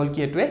তে হৈ গল কি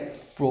এটোৱে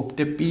প্ৰুফ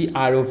তে p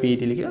r o v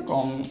দি লিখি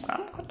কম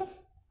কাম খতম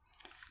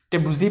তে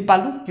বুজি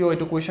পালো কিয়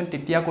এটো কোৱেশ্চন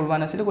তেতিয়া কৰবা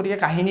নাছিল গতিকে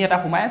কাহিনী এটা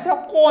সোমাই আছে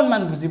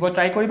অকনমান বুজিব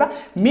ট্ৰাই কৰিবা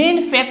মেইন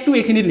ফ্যাক্টটো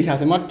এখিনিত লিখা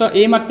আছে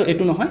মাত্ৰ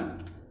এটো নহয়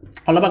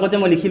অলপ আগতে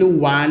মই লিখিলো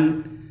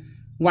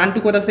 1 টো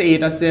কোড আছে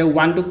 8 আছে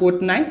 1 টো কোড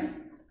নাই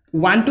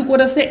 1 টো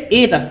কোড আছে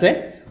 8 আছে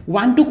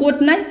 1 টো কোড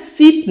নাই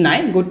সিট নাই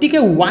গতিকে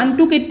 1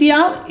 টো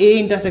কেতিয়াও এ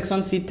ইন্টাৰসেকশন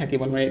সিট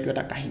থাকিব নোৱাৰে এটো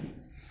এটা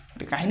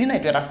কাহিনী নাই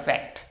এটো এটা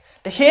ফ্যাক্ট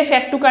তে হে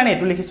ফ্যাক্টটো কাৰণে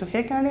এটো লিখিছো হে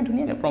কাৰণে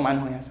ধুনিয়াকে প্ৰমাণ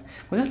হৈ আছে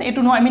বুজিছা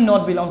এটো নহয় আমি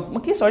নট বিলংস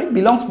কি সৰি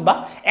বিলংস বা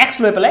x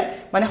লৈ পেলাই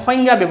মানে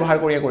সংজ্ঞা ব্যৱহাৰ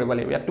কৰিব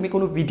লাগিব ইয়াত তুমি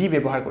কোনো বিধি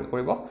ব্যৱহাৰ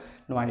কৰিব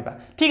নোৱাৰিবা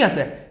ঠিক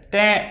আছে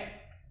তে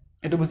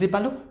এটো বুজি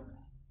পালো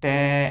তে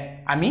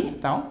আমি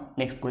যাও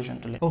নেক্সট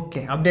কোৱেশ্চনটোলে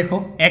ওকে আব দেখো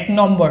এক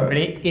নম্বৰ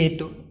ৰে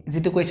এটো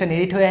যেটো কোৱেশ্চন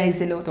এৰি থৈ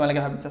আহিছিল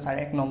তোমালোকে ভাবিছা স্যাৰ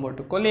এক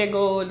নম্বৰটো কলে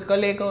গল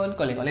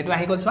এটো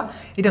আহি গল সোৱা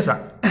এটা সোৱা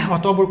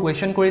অতবোৰ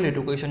কোৱেশ্চন কৰিলে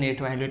এটো কোৱেশ্চন এৰি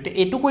থৈ আহিলো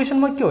এটো কোৱেশ্চন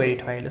মই কিয় এৰি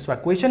থৈ আহিলো সোৱা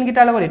কোৱেশ্চন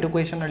গিটাৰ লগত এটো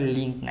কোৱেশ্চনৰ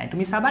লিংক নাই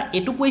তুমি চাবা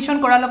এটো কোৱেশ্চন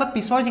কৰাৰ লগত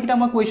পিছৰ যিটা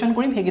মই কোৱেশ্চন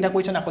কৰিম হেগিটা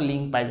কোৱেশ্চন আকৌ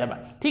লিংক পাই যাবা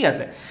ঠিক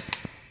আছে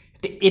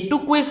তে এটো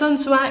কোৱেশ্চন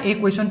সোৱা এই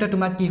কোৱেশ্চনটো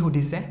তোমাক কি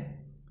সুধিছে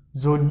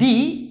যদি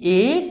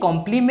এ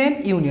কমপ্লিমেন্ট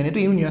ইউনিয়ন এটো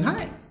ইউনিয়ন হা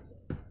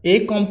A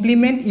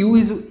complement u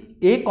is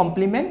A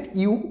complement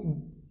u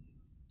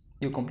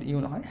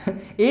নহয়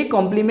A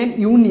complement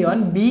union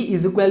b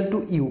is equal to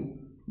u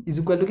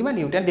কিমান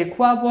u তে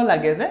দেখুৱাব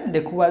লাগে যে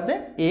দেখুৱা যে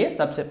A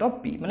subset of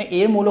b মানে A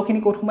ৰ মূলখিনি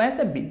ক'ত সোমাই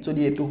আছে b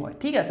যদি এটো হয়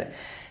ঠিক আছে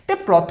তে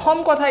প্ৰথম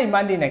কথা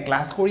ইমান দিনে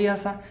ক্লাস কৰি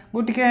আছা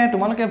গতিকে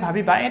তোমালোকে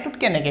ভাবিবা এটোত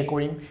কেনেকে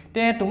কৰিম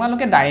তে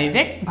তোমালোকে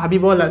ডাইৰেক্ট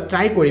ভাবিব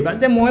ট্ৰাই কৰিবা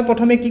যে মই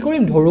প্ৰথমে কি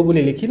কৰিম ধৰো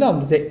বুলি লিখি লম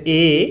যে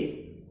A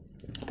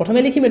প্ৰথমে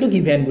লিখিম এটো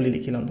গিভেন বুলি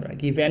লিখি লম ধৰা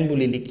গিভেন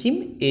বুলি লিখিম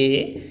a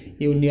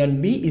union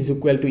b is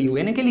equal to u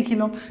এনেকে লিখি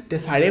লম তে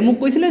সাৰে মোক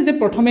কৈছিলে যে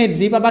প্ৰথমে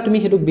জি পাবা তুমি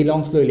হেতু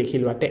বিলংস লৈ লিখি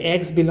লোৱা তে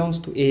x বিলংস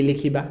টু a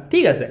লিখিবা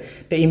ঠিক আছে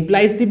তে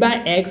ইমপ্লাইজ দিবা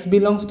x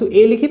বিলংস টু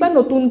a লিখিবা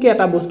নতুনকে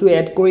এটা বস্তু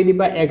এড কৰি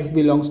দিবা x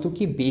বিলংস টু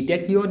কি b তে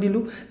কিয় দিলু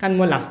কাৰণ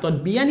মই লাষ্টত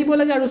b আনিব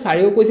লাগে আৰু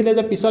সাৰেও কৈছিলে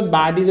যে পিছত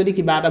বা দি যদি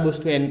কিবা এটা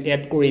বস্তু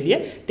এড কৰি দিয়ে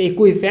তে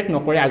একো ইফেক্ট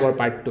নকৰে আগৰ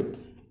পাৰ্টটো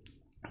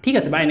ঠিক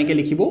আছে বা এনেকে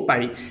লিখিবও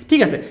পাৰি ঠিক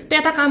আছে তে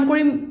এটা কাম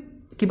কৰিম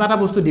কিবা এটা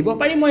বস্তু দিব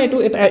পাৰি মই এটো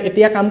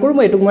এতিয়া কাম কৰো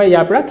মই এটো মই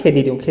ইয়াৰ পৰা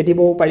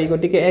খেদিবও পাৰি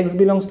গতিকে x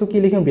belongs to কি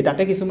লিখিম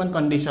বিতাতে কিছুমান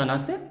কন্ডিশন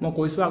আছে মই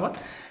কৈছো আগত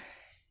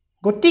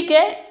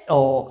গতিকে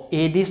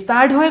এ দি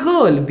ষ্টাৰ্ট হৈ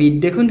গ'ল বি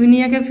দেখোন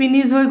ধুনীয়াকৈ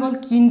ফিনিছ হৈ গ'ল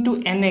কিন্তু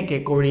এনেকৈ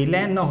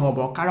কৰিলে নহ'ব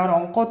কাৰণ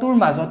অংকটোৰ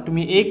মাজত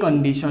তুমি এই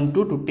কণ্ডিশ্যনটো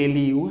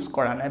টোটেলি ইউজ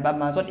কৰা নাই বা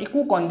মাজত একো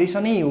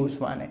কণ্ডিশ্যনেই ইউজ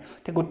হোৱা নাই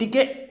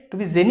গতিকে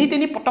তুমি যেনি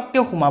তেনি পটককৈ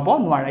সোমাব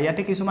নোৱাৰা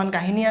ইয়াতে কিছুমান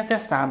কাহিনী আছে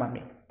চাম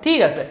আমি ঠিক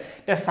আছে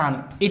তে চাম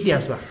এতিয়া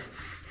চোৱা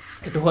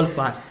এইটো হ'ল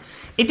ফাৰ্ষ্ট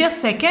এতিয়া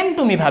ছেকেণ্ড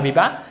তুমি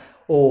ভাবিবা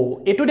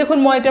এইটো দেখোন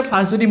মই এতিয়া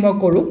ফাৰ্ষ্ট যদি মই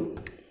কৰোঁ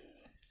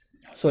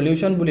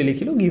সলিউশন বুলি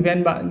লিখিলো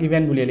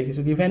গিভেন বুলি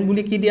লিখিছো গিভেন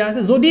বুলি কি দিয়া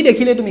আছে যদি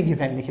দেখিলে তুমি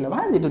গিভেন লিখিলা বা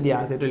যেটো দিয়া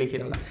আছে এটো লিখি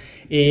ললা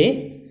a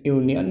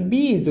ইউনিয়ন b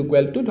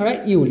ধৰা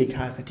ইউ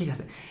লিখা আছে ঠিক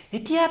আছে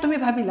এতিয়া তুমি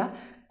ভাবিলা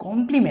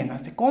কমপ্লিমেন্ট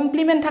আছে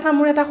কমপ্লিমেন্ট থাকা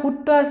মোৰ এটা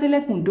সূত্ৰ আছিল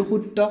কোনটো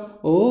সূত্ৰ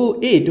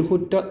এইটো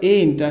সূত্ৰ a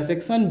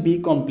ইন্টাৰসেকশন b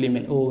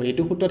কমপ্লিমেন্ট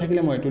এইটো সূত্ৰ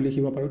থাকিলে মই এটো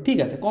লিখিব পাৰো ঠিক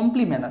আছে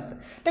কমপ্লিমেন্ট আছে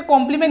তে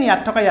কমপ্লিমেন্ট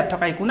ইয়াত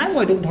থকা একো নাই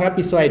মই এটো ধৰা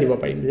পিছুৱাই দিব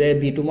পাৰিম যে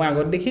b টো মই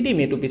আগত দেখি দিম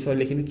এটো পিছুৱাই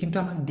লিখিম কিন্তু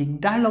আমাক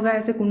দিগদাৰ লগাই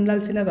আছে কোনডাল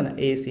চিনা জানা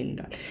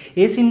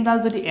এই চিনডাল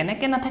যদি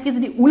এনেকে নাথাকি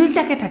যদি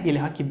উল্টাকে থাকিলে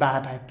হয় কিবা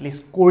এটা প্লেস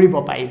কৰিব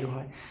পাৰিলো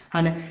হয়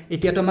মানে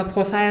এতিয়া তো আমাক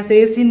ফসাই আছে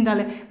এই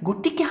চিনডালে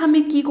গটিকে আমি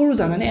কি কৰো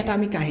জানানে এটা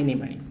আমি কাহিনী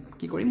মাৰিম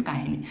কি কৰিম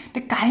কাহিনী তে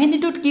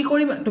কাহিনীটোত কি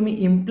কৰিম তুমি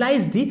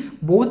ইমপ্লাইজ দি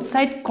বোথ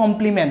সাইড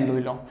কমপ্লিমেন্ট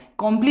লৈ লও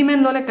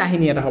কমপ্লিমেন্ট ললে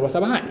কাহিনী এটা হ'ব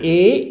চাবা হা এ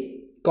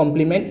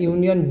কমপ্লিমেন্ট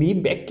ইউনিয়ন বি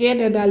ব্ৰেকেট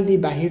এডাল দি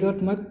বাহিৰত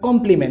মই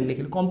কমপ্লিমেন্ট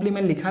লিখিল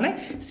কমপ্লিমেন্ট লিখা নাই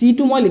সি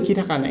টো মই লিখি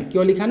থাকা নাই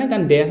কিয় লিখা নাই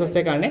কাৰণ ডেশ আছে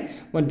কাৰণে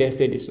মই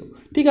ডেশে দিছো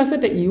ঠিক আছে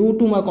তে ইউ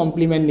টো মই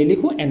কমপ্লিমেন্ট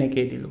নিলিখো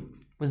এনেকৈ দিলো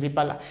বুজি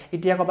পালা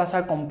এতিয়া কবা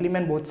স্যাৰ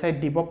কমপ্লিমেন্ট বোথ সাইড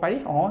দিব পাৰি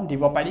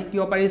দিব পাৰি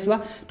কিয় পাৰি চোৱা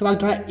তোমাক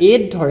ধৰা a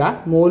ধৰা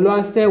মৌল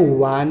আছে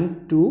 1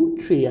 2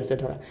 3 আছে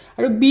ধৰা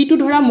আৰু b টো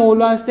ধৰা মৌল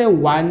আছে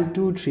 1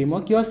 2 3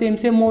 মই কিয়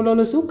সেম মৌল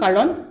লৈছো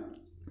কাৰণ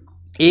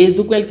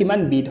a কিমান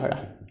b ধৰা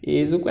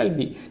a b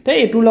তে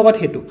এটোৰ লগত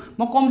হেতু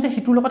মই কম যে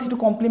হেতুৰ লগত হেতু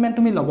কমপ্লিমেন্ট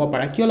তুমি ল'ব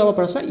পাৰা কিয় ল'ব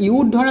পাৰা চোৱা ইউ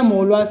ধৰা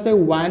মৌল আছে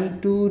 1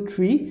 2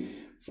 3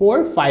 4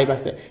 5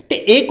 আছে তে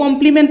a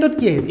কমপ্লিমেন্টত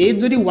কি আহিব a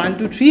যদি 1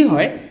 2 3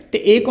 হয় তে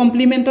a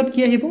কমপ্লিমেন্টত কি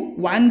আহিব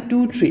 1 2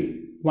 3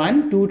 1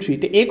 2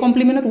 3 তে a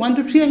কমপ্লিমেন্টত 1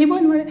 2 3 আহিব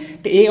নৰে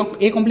তে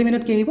a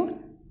কমপ্লিমেন্টত কি আহিব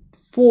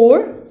 4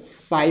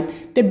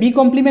 5 তে b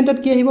কমপ্লিমেন্টত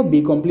কি আহিব b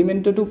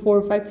কমপ্লিমেন্টটো 4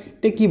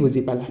 5 তে কি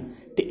বুজি পালা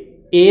তে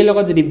a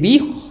লগত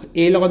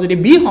যদি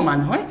b সমান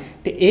হয়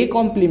তে a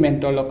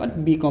কমপ্লিমেন্টৰ লগত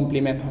b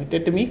কমপ্লিমেন্ট হয় তে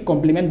তুমি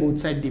কমপ্লিমেন্ট বোথ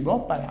সাইড দিব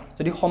পাৰা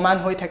যদি সমান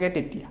হৈ থাকে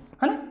তেতিয়া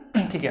হয়নে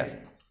ঠিক আছে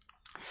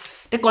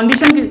তে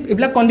কন্ডিশন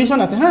এবিলা কন্ডিশন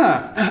আছে হা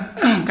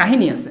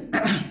কাহিনী আছে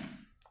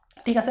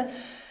ঠিক আছে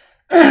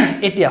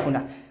এতিয়া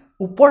শুনা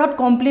উপৰত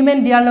কমপ্লিমেন্ট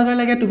দিয়াৰ লগে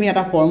লগে তুমি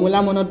এটা ফৰ্মুলা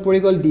মনত পৰি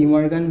গল ডি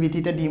মৰ্গান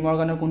বিধিতে ডি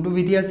মৰ্গানৰ কোনটো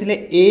বিধি আছিল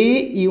a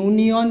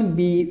ইউনিয়ন b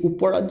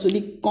উপৰত যদি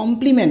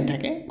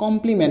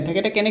কমপ্লিমেন্ট থাকে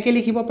তে কেনেকৈ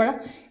লিখিব পাৰা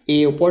a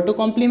উপৰটো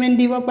কমপ্লিমেন্ট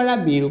দিব পাৰা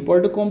b ৰ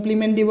উপৰটো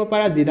কমপ্লিমেন্ট দিব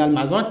পাৰা যিডাল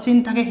মাজত চিন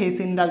থাকে সেই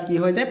চিনডাল কি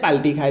হৈ যায়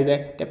পাল্টি খাই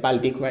যায় তে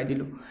পাল্টি খুৱাই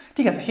দিলো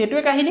ঠিক আছে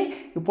হেতুৱে কাহিনী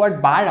উপৰত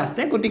বাৰ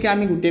আছে গটিকে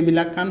আমি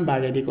গুটেবিলাক কাম বাৰ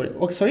ৰেডি কৰি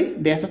সৰি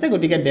ডেশ আছে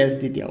গটিকে ডেশ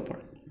দি দিয়া উপৰত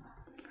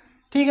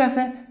ঠিক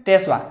আছে তে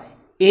চোৱা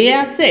a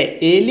আছে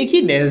a লিখি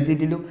ডেশ দি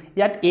দিলো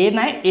ইয়াত a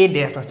নাই a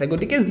ডেশ আছে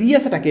গটিকে জি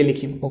আছে তাকে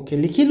লিখিম ওকে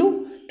লিখিলো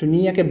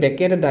ধুনীয়াকৈ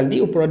ব্ৰেকেট এডাল দি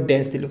ওপৰত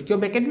ডেশ দিলো কিয়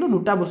ব্ৰেকেট দিলো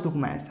দুটা বস্তু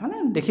সোমাই আছে মানে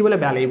দেখিবলৈ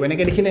বেয়া লাগিব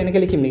এনেকৈ দেখিলে এনেকৈ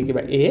লিখিম নেকি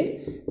কিবা a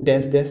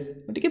ডেশ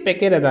গতিকে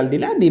ব্ৰেকেট এডাল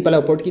দিলা দি পেলাই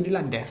ওপৰত কি দিলা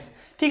ডেশ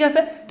ঠিক আছে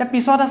তাৰ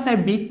পিছত আছে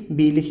b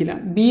লিখিলা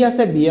b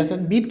আছে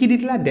b কি দি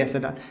দিলা ডেশ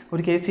এডাল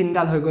গতিকে এই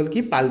চিনডাল হৈ গল কি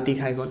পাল্টি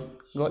খাই গল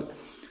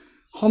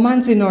সমান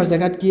চিনৰ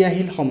জায়গাত কি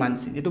আহিল সমান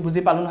চিন এটো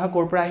বুজি পালো নহয়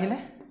কৰ পৰা আহিলে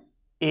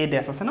a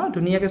ডেশ আছে ন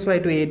ধুনীয়াকৈ চোৱা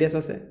এটো a ডেশ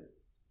আছে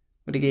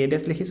গতিকে a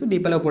ডেশ লিখিছো দি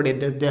পেলাই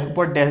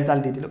ওপৰত ডেশ ডাল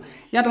দি দিলো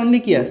ইয়াত অনলি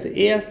কি আছে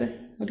a আছে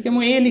গতিকে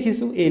মই a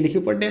লিখিছো a লিখি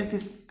ওপৰত ডেশ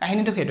দিছো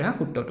কাহিনীটো হেতু হা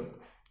সূত্ৰটো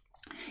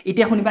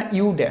এতিয়া শুনিবা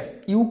ইউ ডেশ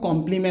ইউ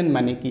কমপ্লিমেন্ট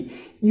মানে কি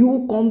ইউ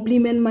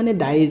কমপ্লিমেন্ট মানে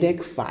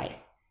ডাইৰেক্ট ফাই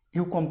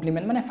ইউ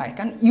কমপ্লিমেন্ট মানে ফাই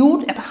কাৰণ ইউ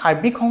এটা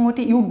হাৰ্বিক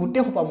সংহতি ইউ গুটে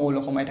হোপা মৌল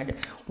সোমাই থাকে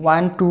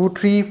 1 2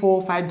 3 4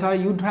 5 ধৰা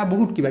ইউ ধৰা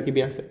বহুত কিবা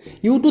কিবি আছে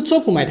ইউ টু চব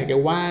সোমাই থাকে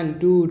 1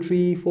 2 3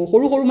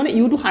 4 সৰু মানে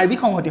ইউ টু হাৰ্বিক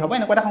সংহতি হ'ব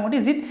এনেকুৱা এটা সংহতি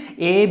জিত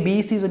a b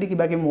c যদি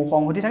কিবা কি মৌ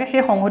সংহতি থাকে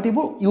সেই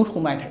সংহতিবোৰ ইউ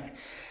সোমাই থাকে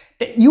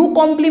তে ইউ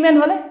কমপ্লিমেন্ট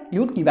হলে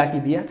ইউ কিবা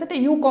কিবি আছে তে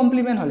ইউ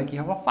কমপ্লিমেন্ট হলে কি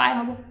হ'ব ফাই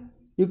হ'ব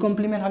ইউ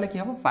কমপ্লিমেন্ট হলে কি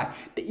হ'ব ফাই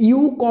তে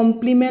ইউ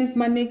কমপ্লিমেন্ট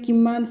মানে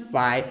কিমান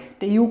ফাই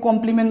তে ইউ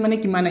কমপ্লিমেন্ট মানে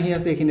কিমান আহি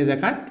আছে এখিনি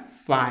জায়গাত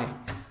ফাই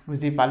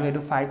বুজি পালো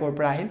এটো ফাই কৰ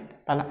পৰা আহিল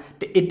পালা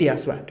তে এতিয়া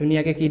চোৱা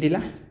ধুনীয়াকৈ কি দিলা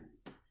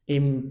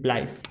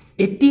ইমপ্লাইজ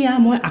এতিয়া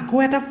মই আকৌ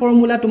এটা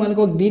ফৰ্মুলা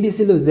তোমালোকক দি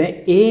দিছিলো যে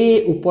a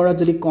ওপৰত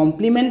যদি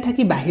কমপ্লিমেন্ট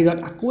থাকি বাহিৰত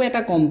আকৌ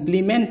এটা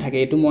কমপ্লিমেন্ট থাকে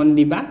এটো মন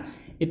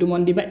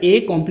দিবা a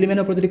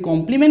কমপ্লিমেন্টৰ ওপৰত যদি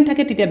কমপ্লিমেন্ট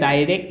থাকে তেতিয়া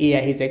ডাইৰেক্ট a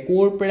আহি যায়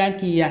কৰ পৰা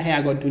কি আহে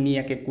আগত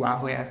ধুনীয়াকৈ কোৱা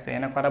হৈ আছে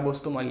এনেকুৱা এটা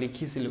বস্তু মই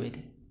লিখিছিলো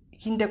এটি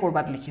কিনতে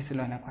কৰবাত লিখিছিল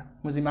এনেকুৱা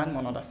মুজিমান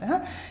মনত আছে হা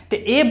তে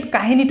এই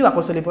কাহিনীটো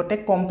আকৌ চলিব তে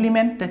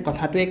কমপ্লিমেন্ট তে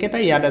কথাটো একেটা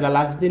ইয়াত এডাল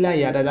আস দিলা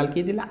ইয়াত এডাল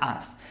কি দিলা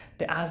আস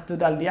তে আস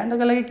দুডাল দিয়া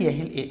লগে লগে কি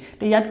আহিল a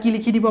তে ইয়াত কি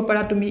লিখি দিব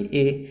পাৰা তুমি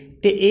a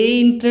তে a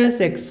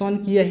ইন্টাৰসেকশন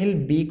কি আহিল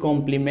b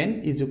complement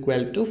is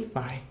equal to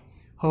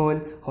 5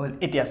 হল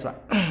এতিয়া চোৱা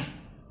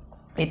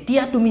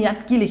এতিয়া তুমি ইয়াত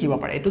কি লিখিব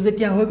পাৰা এটো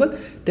যেতিয়া হৈ গল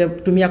তে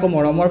তুমি আকৌ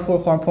মৰমৰ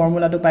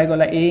ফৰ্মুলাটো পাই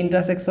গলা a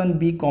ইন্টাৰসেকশন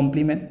b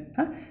কমপ্লিমেন্ট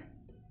হা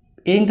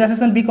a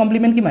ইন্টাৰসেকশন b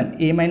কমপ্লিমেন্ট কিমান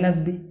a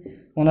 - b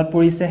মনত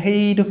পৰিছে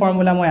সেইটো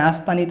ফৰ্মুলা মই আজ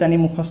টানি টানি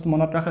মুখস্থ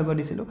মনত ৰাখিব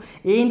দিছিলোঁ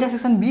a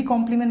ইন্টাৰসেকশন b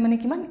কমপ্লিমেন্ট মানে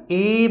কিমান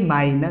a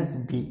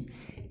 - b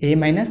a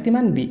মাইনাস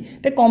কিমান b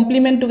তে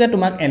কমপ্লিমেন্টটোকে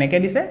তোমাক এনেকে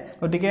দিছে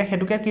গতিকে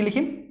হেতুকে কি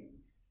লিখিম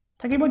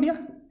থাকিব দিয়া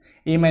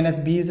a minus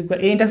b is equal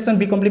a intersection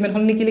b complement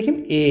হল কি লিখিম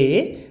a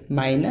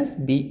minus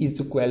b is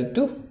equal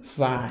to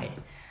 5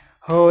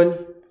 whole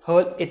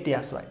इतिया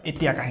सोआ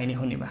इतिया कहानी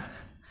होने वाला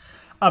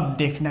अब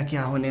देखना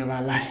क्या होने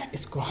वाला है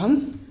इसको हम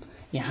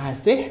यहाँ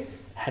से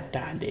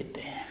हटा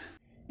देते हैं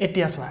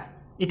इतिया सोआ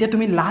इतिया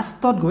তুমি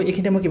লাষ্টত গৈ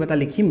এখিতে মই কিবা এটা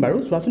লিখিম বাৰু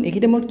সোৱাচোন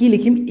এখিতে মই কি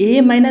লিখিম a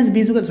minus b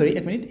যুগল সৰি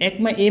এক মিনিট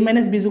a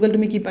minus b যুগল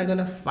তুমি কি পাই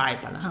গলা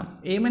 5 পালা হা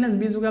a minus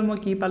b যুগল মই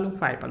কি পালো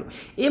 5 পালো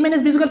a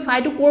minus b যুগল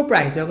 5 টো কোৰ পৰা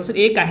আহিছে কৈছে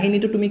এই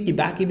কাহিনীটো তুমি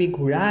কিবা কিবি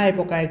ঘুৰাই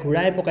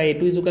পকাই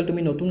এটো যুগল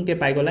তুমি নতুনকে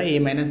পাই গলা a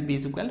minus b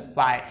যুগল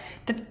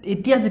 5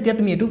 এতিয়া যেতিয়া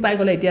তুমি এটো পাই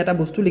গলা এতিয়া এটা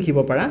বস্তু লিখিব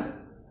পাৰা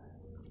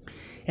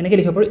এনেকে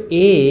লিখিব পাৰো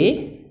a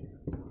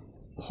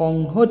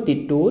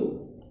সংহতিটোত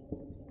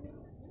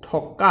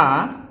থকা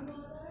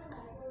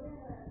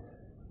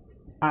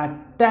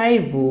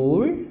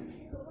আটাইবোৰ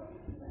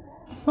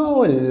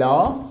মৌল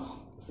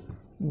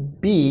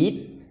বিট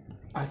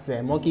আছে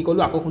মই কি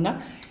কলো আকৌ শুনা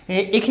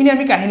এখিনি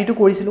আমি কাহিনীটো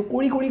কৰিছিলো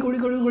কৰি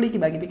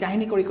কিবা কিবি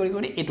কাহিনী কৰি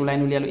এটো লাইন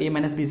উলিয়ালো a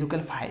 - b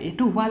 = 5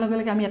 এটো হোৱা লগে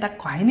লগে আমি এটা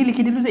কাহিনী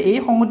লিখি দিলো যে এই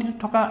সংহতিত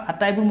থকা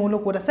আটাইবোৰ মৌল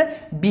কোড আছে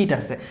বিট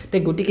আছে তে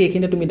গটিকে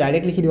এখিনে তুমি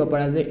ডাইৰেক্ট লিখি দিব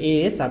পাৰা যে a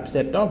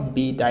subset of b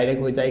direct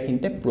হৈ যায়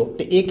এখিনতে প্ৰ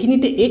তে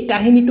এখিনিতে এই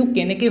কাহিনীটো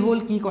কেনেকে হল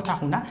কি কথা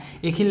শুনা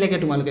এখিনলৈকে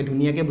তোমালোকে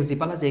ধুনিয়াকে বুজি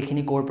পালা যে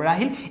এখিনি কৰ পৰা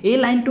আহিল এই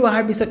লাইনটো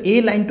আহাৰ পিছত এই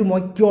লাইনটো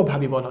মই কিয়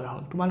ভাবিব লগা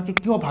হল তোমালোকে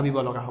কিয় ভাবিব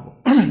লগা হ'ব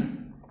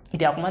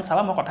এতিয়া অকমান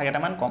চাবা মই কথা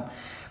কেটামান কম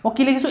মই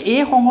কি লিখিছো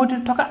এই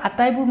সংহতিত থকা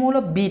আটাইবোৰ মৌল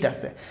বিট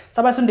আছে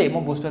চাবাচোন দেই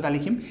মই বস্তু এটা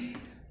লিখিম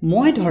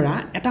মই ধৰা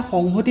এটা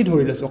সংহতি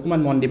ধৰি লৈছো অকমান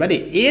মন দিবা দেই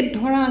এ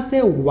ধৰা আছে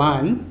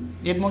 1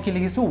 এত মই কি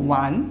লিখিছো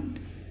 1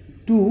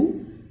 2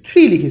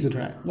 3 লিখিছো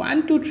ধৰা 1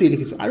 2 3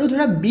 লিখিছো আৰু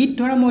ধৰা বিট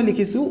ধৰা মই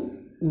লিখিছো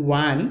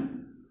 1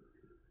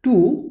 2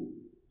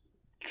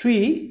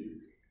 3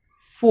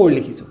 4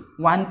 লিখিছো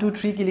 1 2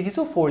 3 কি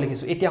লিখিছো 4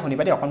 লিখিছো এতিয়া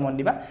শুনিবা দেই অকন মন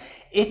দিবা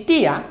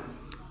এতিয়া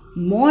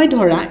মই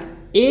ধৰা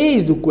a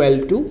is equal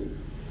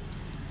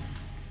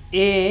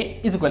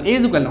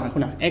নহয়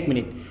শুনা এক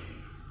মিনিট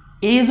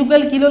a is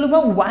equal কি ললো বা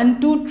 1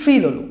 2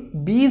 3 ললো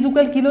b is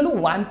equal কি ললো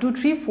 1 2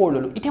 3 4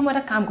 ললো এতিয়া মই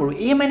এটা কাম কৰো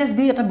a - b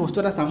এটা বস্তু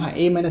এটা চাম হা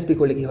a - b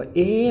কৰিলে কি হয়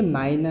a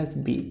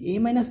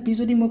 - b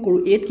যদি মই কৰো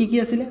a কি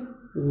আছিল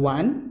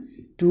 1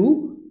 2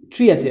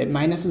 3 আছে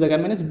মাইনাস জায়গা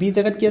মাইনাস b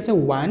জায়গাত কি আছে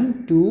 1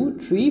 2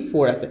 3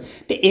 4 আছে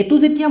তে এটো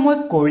যেতিয়া মই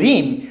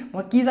কৰিম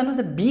মই কি জানো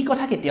যে b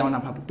কথা কেতিয়াও না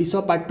ভাবো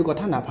পিছৰ পাৰ্টটো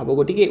কথা না ভাবো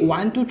গটিকে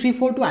 1 2 3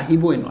 4 টো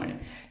আহিবই নোৱাৰে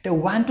তে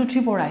 1 2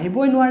 3 4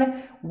 আহিবই নোৱাৰে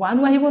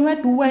 1 আহিব নোৱাৰে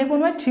 2 আহিব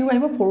নোৱাৰে 3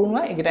 আহিব 4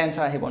 নোৱাৰে একেটা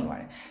আনসাৰ আহিব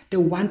নোৱাৰে তে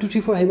 1 2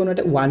 3 4 আহিব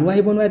নোৱাৰে 1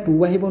 আহিব নোৱাৰে 2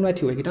 আহিব নোৱাৰে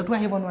 3 একেটাটো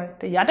আহিব নোৱাৰে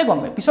তে ইয়াতে গম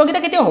পাই পিছৰ কেটা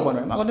কেতিয়াও হ'ব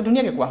নোৱাৰে আগতে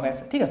ধুনিয়াকে কোৱা হৈ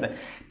আছে ঠিক আছে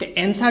তে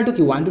আনসাৰটো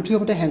কি 1 2 3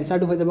 হবতে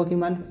আনসাৰটো হৈ যাব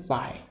কিমান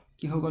 5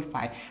 কি হৈ গল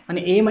 5 মানে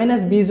a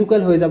 - b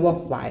 = হৈ যাব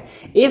 5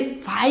 এই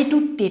 5 টো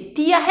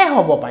তেতিয়াহে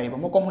হ'ব পাৰিব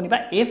মই কম শুনিবা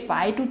এই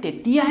 5 টো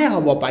তেতিয়াহে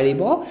হ'ব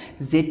পাৰিব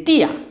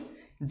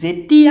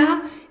যেতিয়া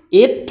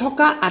এত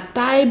থকা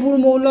আটাইবোৰ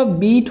মৌল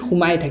বিট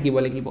হুমাই থাকিব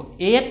লাগিব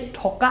এত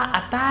থকা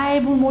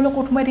আটাইবোৰ মৌল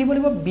কত হুমাই থাকিব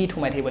লাগিব বিট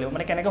হুমাই থাকিব লাগিব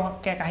মানে কেনেকৈ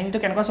কাহিনীটো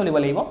কেনেকৈ চলিব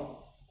লাগিব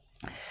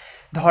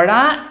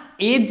ধৰা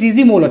এ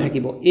জি মৌল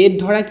থাকিব এ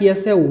ধৰা কি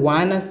আছে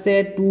 1 আছে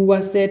 2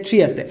 আছে 3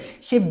 আছে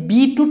সে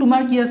বি টো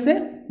তোমাৰ কি আছে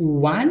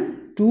 1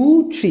 2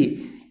 3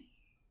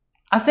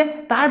 আছে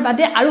তাৰ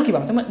বাদে আৰু কিবা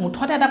আছে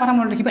মুঠতে এটা কথা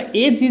মনত ৰাখিবা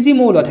এ জি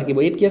মৌল থাকিব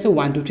এত কি আছে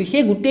 1 2 3 হে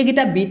গুটেই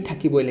গিটা বিট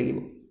থাকিবই লাগিব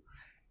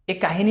এই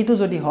কাহিনীটো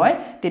যদি হয়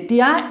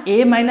তেতিয়া a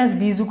 -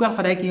 b যুগল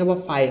সদায় কি হ'ব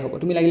 5 হ'ব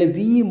তুমি লাগিলে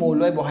জি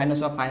মৌলয় বহাই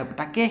নছ 5 হ'ব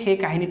তাকে সেই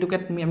কাহিনীটোকে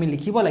তুমি আমি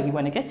লিখিব লাগিব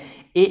এনেকে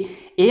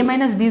a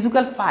 - b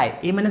Jugal 5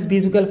 a - b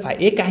যুগল 5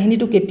 এই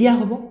কাহিনীটো কেতিয়া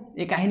হ'ব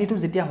এই কাহিনীটো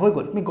যেতিয়া হৈ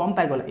গল তুমি গম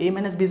পাই গলা a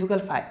 - b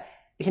যুগল 5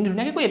 এখিনি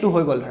ধুনিয়াকে কই এটো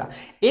হৈ গল ধৰা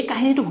এই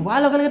কাহিনীটো হোৱা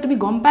লগে লগে তুমি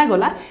গম পাই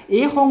গলা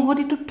এই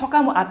সংহতিটোত থকা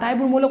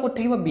আটাইবোৰ মৌল কত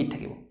থাকিব বিট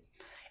থাকিব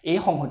এই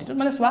সংহতিটোত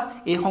মানে সোৱা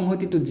এই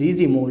সংহতিটো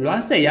জি মৌল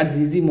আছে ইয়াত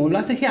জি মৌল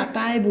আছে সেই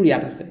আটাইবোৰ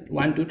ইয়াত আছে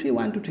 1 2 3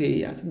 1 2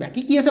 3 আছে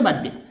বাকি কি আছে বাদ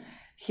দিয়া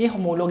সেই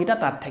মৌলগিটা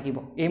তাত থাকিব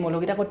এই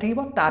মৌলগিটা কত থাকিব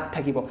তাত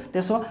থাকিব তে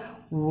সোৱা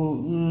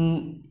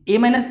a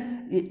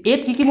 -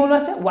 8 কি মৌল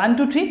আছে 1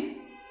 2 3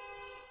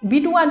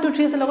 b2 1 2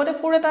 3 আছে লগতে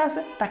 4 এটা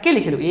আছে তাকে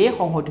লিখিলো এই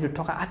সংহতিটোত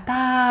থকা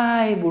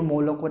আটাইবোৰ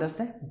মৌল কোড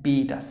আছে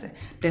বিট আছে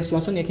তে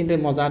সোৱাচোন এখিনতে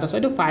মজা এটা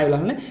সৈতে 5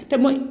 ওলালে তে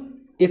মই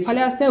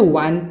এফালে আছে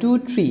 1 2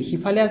 3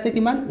 হিফালে আছে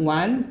কিমান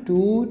 1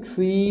 2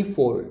 3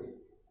 4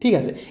 ঠিক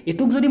আছে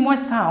এটুক যদি মই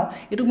চাও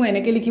এটুক মই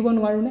এনেকে লিখিব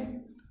নোৱাৰো নে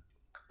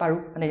পাৰো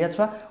মানে ইয়াত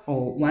চোৱা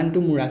 1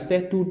 2 মোৰ আছে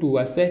 2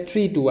 2 আছে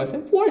 3 2 আছে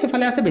 4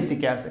 হেফালে আছে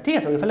বেছিকে আছে ঠিক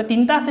আছে এফালে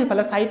তিনটা আছে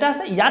এফালে চাৰিটা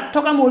আছে ইয়াত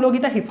থকা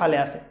মৌলগিটা হিফালে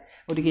আছে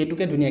গতিকে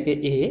এটুকে ধুনিয়াকে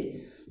a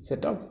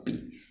set of b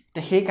তে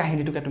সেই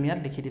কাহিনীটোকে তুমি ইয়াত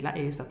লিখি দিলা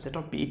a সাবসেট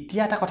অফ b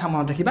এতিয়া এটা কথা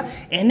মনত ৰাখিবা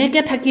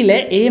এনেকে থাকিলে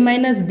a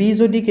 - b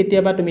যদি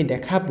কেতিয়াবা তুমি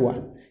দেখা পোৱা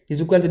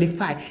ইজুকুৱেল যদি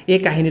 5 এই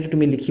কাহিনীটো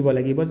তুমি লিখিব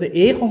লাগিব যে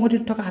এই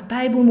সংহতিত থকা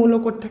আটাইবোৰ মৌল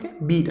কত থাকে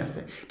বিট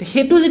আছে তে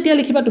হেতু যেতিয়া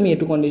লিখিবা তুমি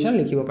এটো কন্ডিশন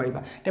লিখিব পাৰিবা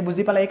তে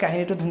বুজি পালা এই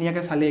কাহিনীটো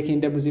ধুনিয়াকে চালে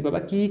এখিনতে বুজি পাবা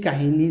কি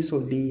কাহিনী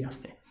চলি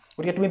আছে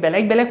গতিকে তুমি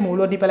বেলেগ বেলেগ মৌল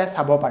দি পেলাই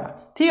চাব পাৰা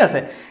ঠিক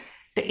আছে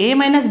তে a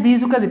 - b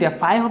জুকা যেতিয়া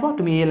 5 হ'ব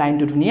তুমি এই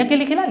লাইনটো ধুনিয়াকৈ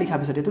লিখিলা লিখা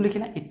পিছত এটো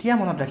লিখিলা এতিয়া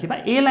মনত ৰাখিবা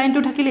এই লাইনটো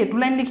থাকিলে এটো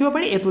লাইন লিখিব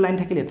পাৰি এটো লাইন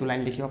থাকিলে এটো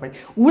লাইন লিখিব পাৰি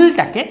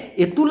উল্টাকে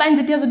এটো লাইন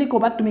যেতিয়া যদি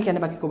কবাত তুমি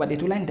কেনেবাকে কবাত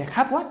এটো লাইন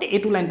দেখা পোৱা তে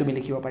এটো লাইন তুমি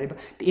লিখিব পাৰিবা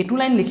তে এটো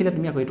লাইন লিখিলে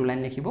তুমি আকৌ এটো লাইন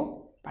লিখিব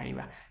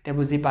পাৰিবা তে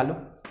বুজি পালো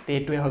তে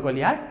এটোৱে হৈ গল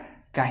ইয়াৰ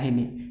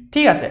কাহিনী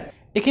ঠিক আছে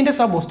এখিনতে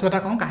সব বস্তু এটা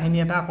কম কাহিনী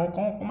এটা আকৌ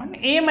কম মানে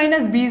a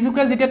 - b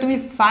জুকাল যেতিয়া তুমি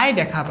 5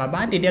 দেখা পাবা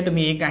তেতিয়া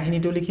তুমি এই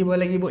কাহিনীটো লিখিব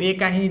লাগিব এই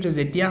কাহিনীটো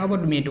যেতিয়া হ'ব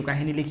তুমি এটো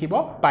কাহিনী লিখিব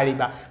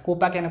পাৰিবা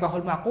কোপা কেনেকুৱা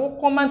হল মই আকৌ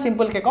কমান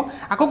সিম্পল কে কম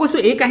আকৌ কৈছো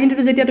এই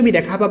কাহিনীটো যেতিয়া তুমি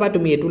দেখা পাবা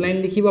তুমি এটো লাইন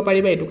লিখিব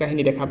পাৰিবা এটো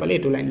কাহিনী দেখা পালে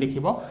এটো লাইন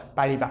লিখিব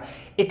পাৰিবা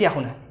এতিয়া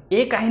শুনা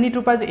এই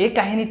কাহিনীটোৰ পৰা যে এই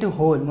কাহিনীটো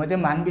হল মই যে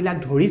মানবিলাক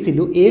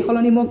ধৰিছিলো এই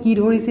হলনি মই কি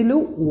ধৰিছিলো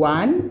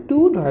 1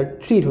 2 ধৰা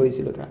 3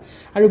 ধৰিছিলো ধৰা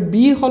আৰু b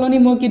হলনি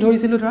মই কি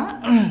ধৰিছিলো ধৰা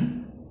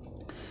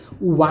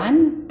 1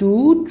 2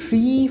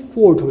 3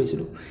 4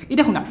 ধৰিছিলো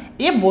এটা শুনা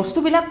এই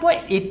বস্তুবিলাক মই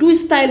এটু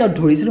ষ্টাইলত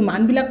ধৰিছিলো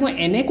মানবিলাক মই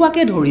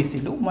এনেকুৱাকে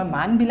ধৰিছিলো মই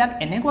মানবিলাক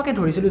এনেকুৱাকে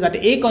ধৰিছিলো যাতে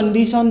এই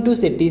কন্ডিশনটো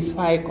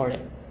স্যাটিসফাই কৰে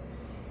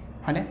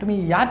মানে তুমি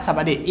ইয়াত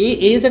চাবা দে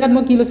এই জায়গাত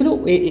মই কি লৈছিলো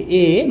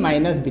a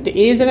 - b তে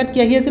এই জায়গাত কি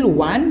আহি আছিল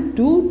 1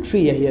 2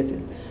 3 আহি আছিল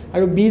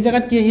আৰু b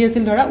জায়গাত কি আহি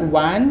আছিল ধৰা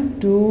 1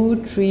 2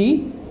 3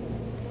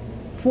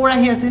 4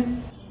 আহি আছিল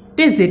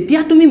তে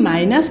যেতিয়া তুমি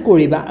মাইনাস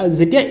কৰিবা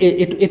যেতিয়া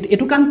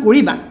এটো কাম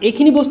কৰিবা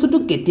এইখিনি বস্তুটো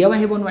কেতিয়াও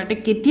আহিব নোৱাৰে তে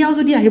কেতিয়াও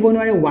যদি আহিব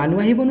নোৱাৰে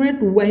 1 আহিব নোৱাৰে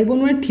 2 আহিব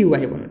নোৱাৰে 3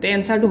 আহিব নোৱাৰে তে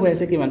এনসাৰটো হৈ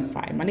আছে কিমান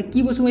 5 মানে কি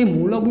বস্তু এই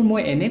মূলবোৰ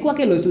মই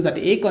এনেকুৱাকে লৈছো যাতে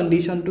এই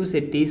কন্ডিশনটো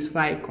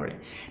স্যাটিসফাই কৰে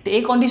তে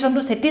এই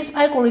কন্ডিশনটো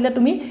স্যাটিসফাই কৰিলে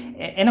তুমি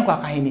এনেকুৱা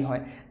কাহিনী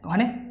হয়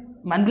মানে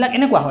মানবিলাক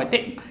এনেকুৱা হয় তে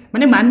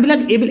মানে মানবিলাক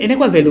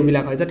এনেকুৱা ভ্যালু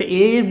বিলাক হয় যাতে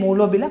a এৰ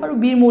মৌলবিলাক আৰু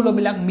b এর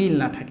মৌলবিলাক মিল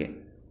না থাকে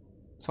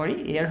সরি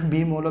a আর b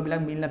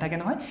মৌলবিলাক মিল না থাকে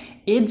নহয়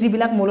a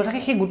যিবিলাক মৌল থাকে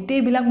সেই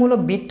গুটেইবিলাক মৌল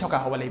b থকা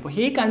হ'ব লাগিব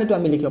সেই কাৰণেটো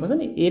আমি লিখিব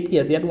পাছনি a কি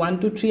আছে ইয়াত 1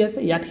 2 3 আছে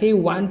ইয়াত সেই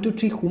 1 2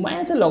 3 ঘুমাই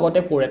আছে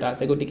লগতে 4 এটা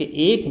আছে গটিকে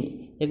a খিনি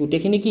এই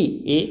গুটেইখিনি কি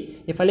a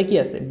এফালে কি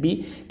আছে b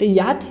তে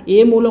ইয়াত a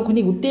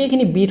মৌলখিনি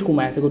গুটেইখিনি b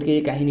ঘুমাই আছে গটিকে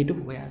এই কাহিনীটো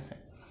হৈ আছে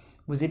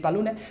বুজি পালো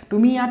নে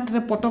তুমি ইয়াত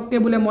পটককে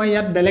বলে মই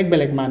ইয়াত বেলেগ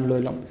বেলেগ মান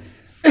লৈ লম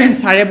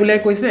সারে বুলে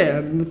কৈছে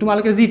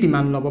তোমালকে জি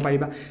মান লব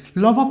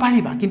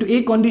পাৰিবা কিন্তু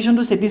এই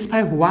কন্ডিশনটো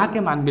স্যাটিসফাই হোৱাকে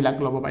মান বিলাক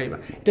লব পাৰিবা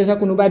এটা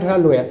কোনোবাই ধৰা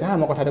লৈ আছে হা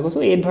মই কথাটো কৈছো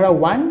এ ধৰা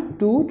 1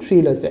 2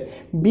 3 লৈছে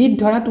বি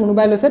ধৰা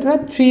কোনোবাই লৈছে ধৰা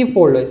 3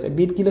 4 লৈছে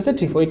বি কি লৈছে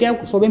 3 4 এতিয়া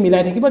সবে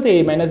মিলাই থাকিব যে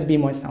a - b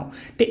মই চাও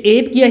তে a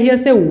কি আহি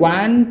আছে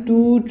 1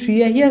 2 3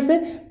 আহি আছে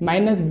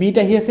 - b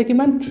আহি আছে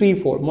কিমান 3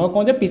 4 মই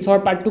কওঁ যে পিছৰ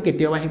পাৰ্টটো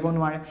কেতিয়াও আহিব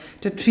নোৱাৰে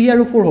তে 3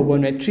 আৰু 4 হ'ব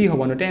নোৱাৰে 3 হ'ব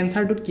নোৱাৰে তে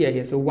এনসাৰটোত কি আহি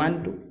আছে 1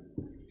 2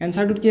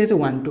 এনসাৰটোত কি আছে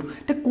 1 2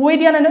 তে কৈ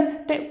দিয়া নাই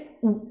তে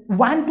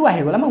 1 2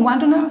 আহি গলা মই 1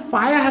 2 না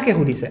 5 আহাকে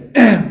খুদিছে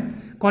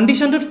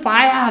কন্ডিশনটোত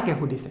 5 আহাকে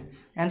খুদিছে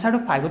এনসাৰটো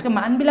 5 গতকে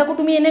মানবিলাকো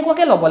তুমি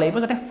এনেকুৱাকে লব লাগিব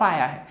যাতে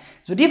 5 আহে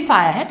যদি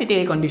 5 আহে তেতিয়া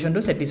এই কন্ডিশনটো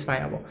স্যাটিসফাই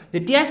হ'ব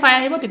যেতিয়া 5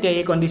 আহিব তেতিয়া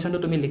এই কন্ডিশনটো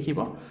তুমি লিখিব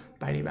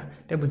পাৰিবা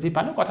তে বুজি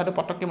পালো কথাটো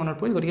পটককে মনত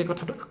পৰিল গতিকে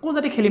কথাটো আকৌ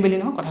যাতে খেলিমেলি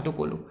নহয় কথাটো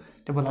কলো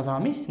তে বলা যাও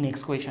আমি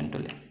নেক্সট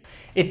কোৱেশ্চনটোলে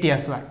এতিয়া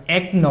সোৱা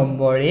 1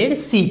 নম্বৰেৰ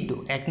c2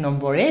 1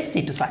 নম্বৰেৰ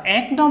c2 সোৱা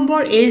 1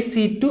 নম্বৰেৰ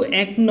c2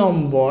 1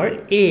 নম্বৰ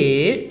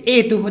এৰ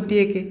a2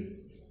 হতিয়েকে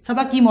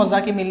সবা কি মজা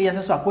কি মিলি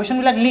আছে সোৱা কোৱেশ্চন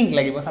বিলাক লিংক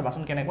লাগিব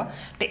সবাচোন কেনেকুৱা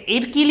তে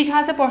এৰ কি লিখা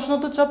আছে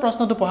প্ৰশ্নটোত সব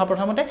প্ৰশ্নটো পঢ়া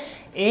প্ৰথমতে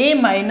a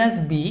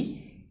 - b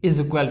is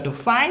equal to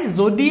 5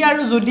 যদি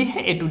আৰু যদি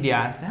হে এটু দিয়া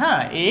আছে হা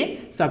a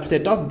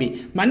subset of b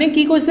মানে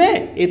কি কৈছে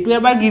এটু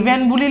এবাৰ given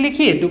বুলি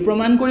লিখি এটু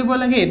প্ৰমাণ কৰিব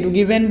লাগে এটু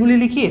given বুলি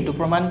লিখি এটু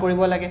প্ৰমাণ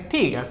কৰিব লাগে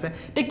ঠিক আছে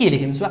তে কি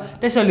লিখিম সোৱা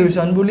তে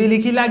সলিউশন বুলি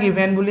লিখিলা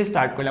given বুলি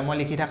স্টাৰ্ট কৰিলা মই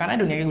লিখি থাকা নাই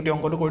দুনিয়াকে গুটি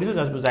অংকটো কৰি দিছো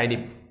জাস্ট বুজাই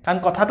দিম কাৰণ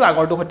কথাটো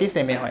আগৰটো হতি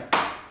সেমে হয়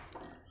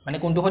মানে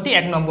কোনটো হতি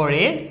 1 নম্বৰ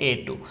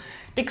a2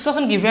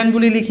 টেক্সটন গিভেন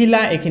বুলি লিখিলা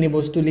এখিনি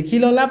বস্তু লিখি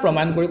ললা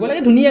প্ৰমাণ কৰিব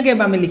লাগে ধুনিয়াকে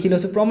আমি লিখি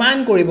লৈছো প্ৰমাণ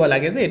কৰিব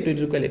লাগে যে এটু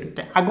ইকুৱেল এটু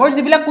আগৰ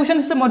যিবিলাক কোৱেশ্চন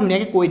আছে মই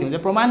ধুনিয়াকে কৈ দিও যে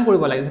প্ৰমাণ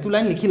কৰিব লাগে যে টু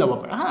লাইন লিখি লব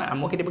পাৰা হা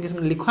মই কেতিয়াবা কিছু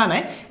লিখা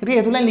নাই গতিকে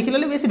এটু লাইন লিখি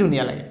ললে বেছি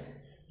ধুনিয়া লাগে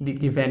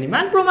গিভেন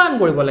ইমান প্ৰমাণ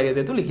কৰিব লাগে যে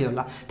এটু লিখি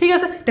ললা ঠিক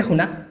আছে তে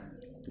শুনা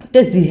তে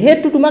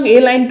যেহেতু তোমাক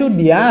এই লাইনটো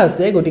দিয়া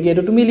আছে গটিকে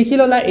এটো তুমি লিখি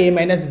ললা a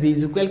 - b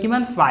ইকুৱেল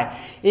কিমান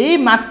 5 এই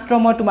মাত্ৰ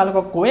মই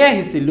তোমালোকক কৈ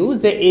আহিছিলো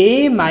যে a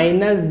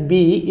 - b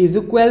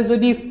ইকুৱেল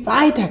যদি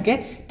 5 থাকে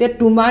তে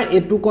তোমাৰ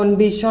এটু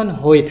কন্ডিশন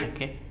হৈ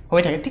থাকে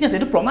ঠিক আছে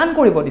এটো প্ৰমাণ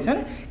কৰিব দিছে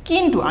না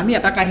কিন্তু আমি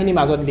এটা কাহিনী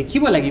মাজত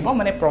লিখিব লাগিব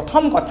মানে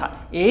প্ৰথম কথা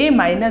a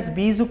 - b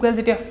ইকুৱেল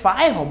যেতিয়া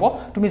 5 হ'ব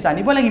তুমি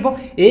জানিব লাগিব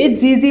এই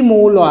জি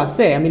মৌল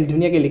আছে আমি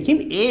ধুনিয়াকে লিখিম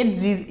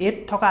এ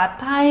থকা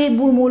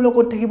আটাইবোৰ মৌল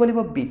ক'ত থাকিব লাগিব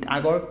b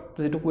আগৰ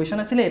যেটো কোৱেশ্চন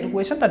আছিল এটো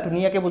কোৱেশ্চন তা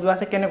ধুনিয়াকে বুজোৱা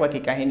আছে কেনেকুৱা কি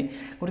কাহিনী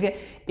গতিকে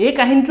এই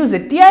কাহিনীটো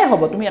যেতিয়াই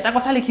হ'ব তুমি এটা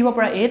কথা লিখিব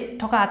পাৰা এ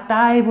থকা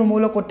আটাইবোৰ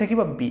মৌল ক'ত থাকিব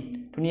b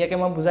ধুনিয়াকে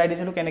মই বুজাই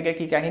দিছিলো কেনেকৈ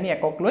কি কাহিনী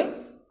একক লৈ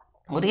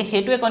গতিকে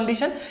হেতুৱে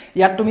কন্ডিশন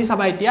ইয়াত তুমি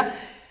চাবা এতিয়া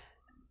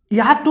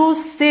ইয়াতো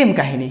সেম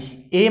কাহিনী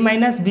a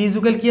 - b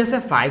ইকুৱেল কি আছে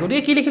 5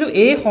 গতিকে কি লিখিলো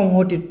a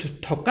সংহতি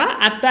থকা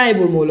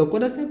আটাইবোৰ মৌল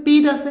ক'ত আছে b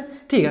আছে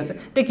ঠিক আছে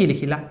তে কি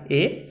লিখিলা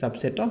a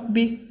subset of b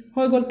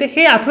হৈ গল তে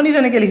হে আথনি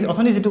জনেকে লিখি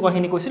আথনি যেটো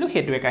কাহিনী কৈছিলো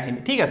হেতুৱে কাহিনী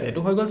ঠিক আছে এটো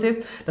হৈ গল শেষ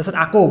তাৰছত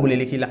আকৌ বুলি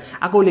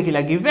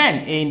লিখিলা given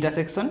a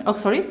intersection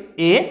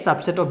a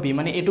subset of b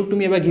মানে এটুক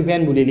তুমি এবাৰ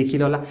given বুলি লিখি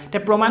ললা তে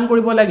প্ৰমাণ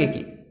কৰিব লাগে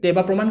কি তে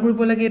এবাৰ প্ৰমাণ কৰিব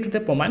লাগে এটোতে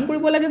প্ৰমাণ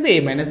কৰিব লাগে যে a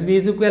 - b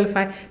 =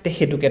 5 তে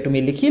হেতুকে তুমি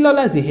লিখি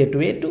ললা যেহেতু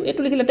এটো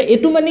লিখিলা তে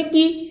এটো মানে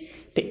কি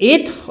তে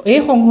এই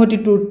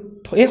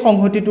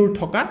সংহতিটোৰ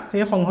থকা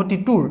এই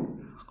সংহতিটোৰ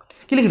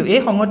কি লিখিলো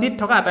এই সংহতিত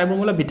থকা আটাইবোৰ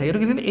মূল বিধ থাকে এটো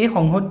কি লিখিলো এই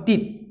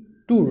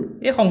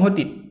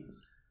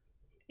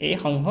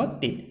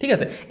সংহতিত ঠিক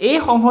আছে এই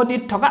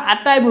সংহতিত থকা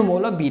আটাইবোৰ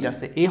মৌল বিধ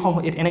আছে এই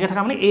সংহতিত এনেকৈ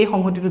থকা মানে এই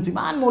সংহতিটো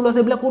যিমান মৌল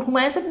আছে বিলা কোট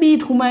সোমাই আছে বিধ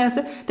সোমাই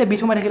আছে তে বিধ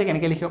সোমাই থাকিলে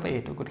কেনেকৈ লিখিব পাৰি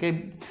এটো গটকে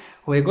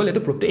হৈ গল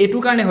এটো প্ৰুফটো এটো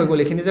কাৰণে হৈ গল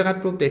এখিনি জায়গাত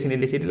প্ৰুফটো এখিনি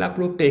লিখি দিলা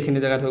প্ৰুফটো এখিনি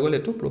জায়গাত হৈ গল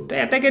এটো প্ৰুফটো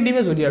এটাকে দিবে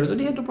যদি আৰু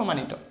যদি হেতু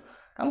প্ৰমাণিত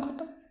কাম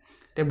খতম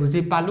তে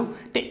বুজি পালো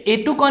তে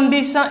এটো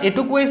কন্ডিশন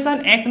এটো কোৱেশ্চন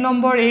 1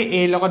 নম্বৰ এ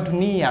লগত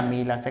ধুনিয়া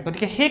মিল আছে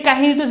গতিকে হে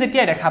কাহিনীটো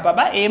যেতিয়া দেখা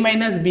পাবা a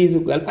 - b =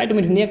 5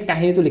 তুমি ধুনিয়া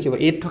কাহিনীটো লিখিবা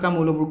এত থকা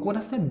মৌলবোৰ কোত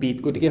আছে বিট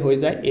গতিকে হৈ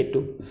যায় এটো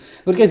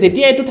গতিকে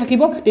যেতিয়া এটো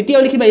থাকিব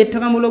তেতিয়াও লিখিবা এত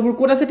থকা মৌলবোৰ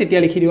কোত আছে তেতিয়া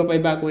লিখি দিব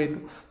পাৰিবা আকৌ এটো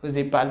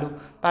বুজি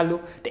পালো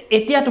তে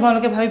এতিয়া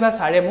তোমালোকে ভাবিবা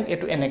সাৰে মোক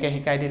এটো এনেকৈ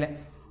শিকাই দিলে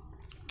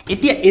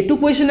এতিয়া এটো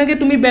কোৱেশ্চনকে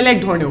তুমি বেলেগ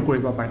ধৰণেও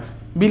কৰিব পাৰা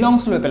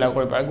বিলংস লৈ পেলাই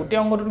কৰিব পাৰা গোটেই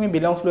অংকটো তুমি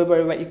বিলংস লৈ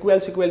পাৰিবা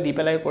ইকুৱেল দি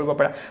পেলাই কৰিব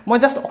পাৰা মই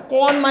জাস্ট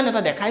অকনমান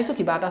এটা দেখাইছো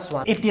কিবা এটা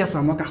চোৱা এতিয়া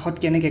চোৱা মই কাখত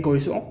কেনেকৈ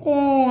কৰিছো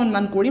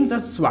অকনমান কৰিম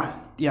জাস্ট চোৱা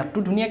ইয়াতো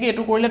ধুনিয়াকৈ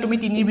এটো কৰিলে তুমি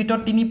 3 ৰ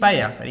ভিতৰত 3 পাই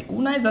আছা একো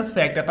নাই জাস্ট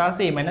ফ্যাক্ট এটা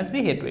আছে a - b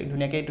হেতুৱে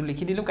ধুনিয়াকৈ এটো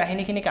লিখি দিলো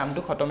কাহিনীখিনি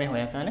কামটো খতমে হৈ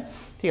আছে মানে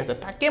ঠিক আছে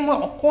তাকে মই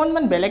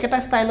অকনমান বেলেগ এটা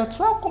ষ্টাইলত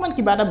চোৱা অকনমান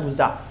কিবা এটা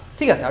বুজা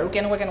ঠিক আছে আৰু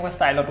কেনেকুৱা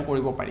ষ্টাইলটো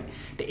কৰিব পাৰি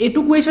তে এটো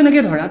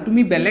কোৱেশ্চনকে ধৰা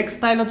তুমি বেলেগ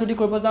ষ্টাইলত যদি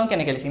কৰিব যাও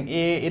কেনেকৈ লিখিম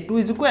এটো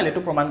ইকুৱেল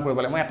এটো প্ৰমাণ কৰিব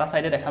লাগে মই এটা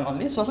সাইডে দেখাম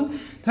অনলি চোৱাচোন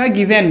ধৰা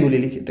গিভেন বুলি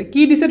লিখি তে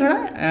কি দিছে ধৰা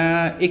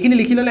এখিনি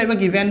লিখি ললা এবা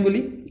গিভেন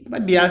বুলি বা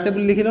দিয়া আছে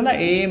বুলি লিখি ললা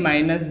a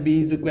 - b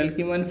 =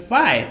 কিমান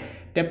 5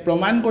 তে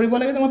প্ৰমাণ কৰিব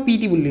লাগে যে মই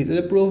pt বুলি লিখিছো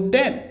যে প্ৰুফ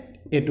দ্যাট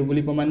এটো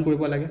বুলি প্ৰমাণ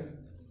কৰিব লাগে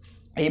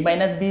a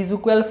 - b =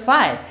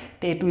 5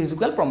 তে এটো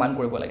ইকুৱেল প্ৰমাণ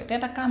কৰিব লাগে তে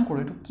এটা কাম কৰো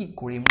এটো কি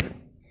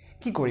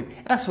কৰিম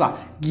এটা চোৱা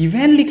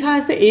গিভেন লিখা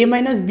আছে a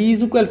 - b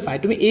 = 5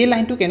 তুমি এই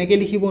লাইনটো কেনেকৈ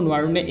লিখিব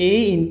নোৱাৰো নে a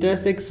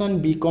ইন্টাৰসেকশন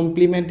b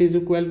কমপ্লিমেন্ট =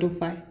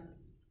 5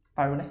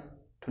 পাৰো নে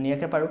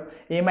ধুনিয়াকৈ পাৰো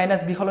a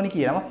 - b হলনি কি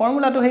আমাৰ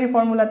ফৰ্মুলাটো হেই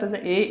ফৰ্মুলাটো যে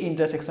a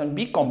ইন্টাৰসেকশন b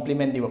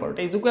কমপ্লিমেন্ট দিব পাৰো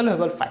তে ইকুৱেল হৈ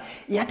গল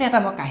 5 ইয়াতে এটা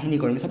মই কাহিনী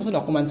কৰিম চাবচোন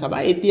অকমান চাবা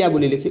এতিয়া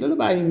বুলি লিখি ললো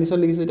বা ইংলিছত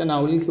লিখিছো এটা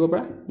নাও লিখিব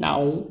পাৰা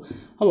নাও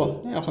হ'ব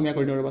অসমীয়া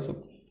কৰি দিওঁ ৰবা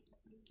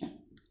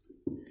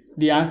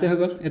দিয়া আছে হৈ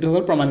গল এটো হৈ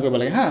গল প্ৰমাণ কৰিব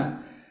লাগে হা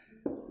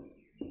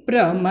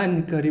প্ৰমাণ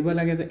কৰিব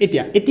লাগে যে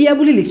এতিয়া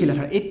বুলি লিখিলা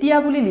ধৰা এতিয়া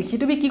বুলি লিখি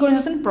তুমি কি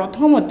কৰিছাচোন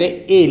প্ৰথমতে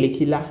a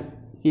লিখিলা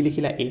কি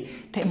লিখিলা a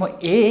তে মই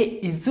a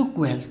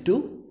ইকুৱেল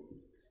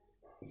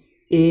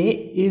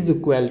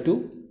টু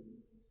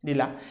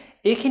দিলা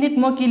এখিনিত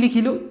মই কি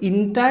লিখিলো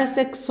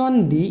ইন্টাৰসেকশন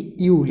দি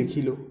u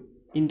লিখিলো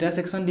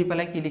ইন্টাৰসেকশন দি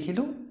পেলাই কি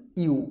লিখিলো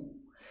u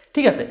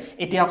ঠিক আছে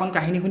এতিয়া অকন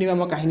কাহিনী শুনিবা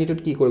মই কাহিনীটোত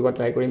কি কৰিব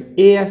ট্ৰাই কৰিম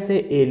a আছে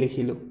a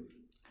লিখিলো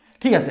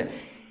ঠিক আছে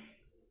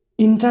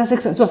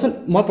ইন্টাৰসেকশন চোৱাচোন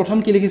মই প্ৰথম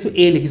কি লিখিছো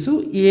a লিখিছো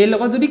a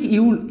লগত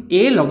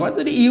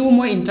যদি u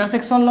মই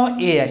ইন্টাৰসেকশন লওঁ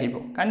a আহিব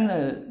কাৰণ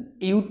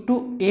u টু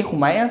a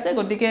সোমাই আছে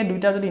গতিকে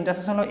দুইটা যদি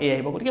ইন্টাৰসেকশন লওঁ a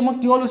আহিব গতিকে মই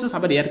কিয় লৈছো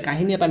চাবা ইয়াত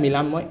কাহিনী এটা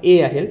মিলাম মই a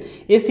আহিল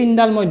a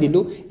চিনডাল মই দিলো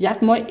ইয়াত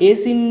মই a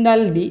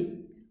চিনডাল দি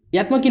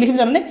ইয়াত মই কি লিখিম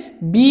জানানে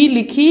b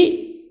লিখি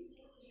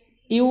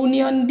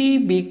ইউনিয়ন দি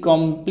b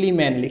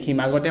কমপ্লিমেন্ট লিখিম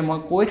আগতে মই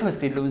কৈ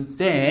থৈছিলো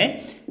যে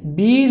b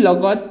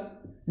লগত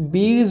b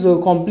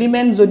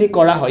কমপ্লিমেন্ট যদি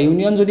কৰা হয়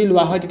ইউনিয়ন যদি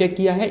লোৱা হয় তেতিয়া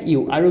কি আহে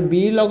u আৰু b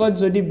লগত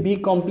যদি b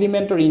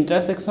কমপ্লিমেন্টৰ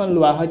ইন্টাৰসেকশন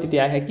লোৱা হয়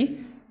তেতিয়া আহে কি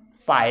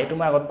phi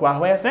তোমাৰ আগত কোৱা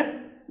হৈ আছে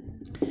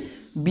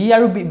b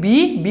আৰু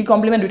b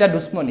কমপ্লিমেন্ট দুটা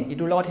দুশ্মনী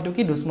ইটোৰ লগত হেতু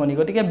কি দুশ্মনী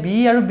গতিকে b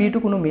আৰু b টো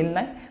কোনো মিল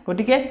নাই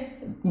গতিকে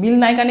মিল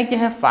নাই কাৰণে কি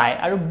আহে phi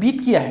আৰু b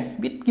কি আহে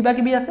b কিবা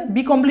কিবি আছে b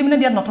কমপ্লিমেন্ট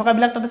দিয়াত নথকা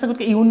বিলাক তাত আছে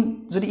গতিকে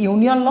যদি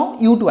ইউনিয়ন লওঁ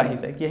u টো আহি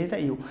যায় কি আহি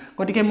যায় u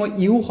গতিকে মই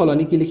u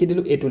হলনি কি লিখি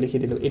দিলো এটো লিখি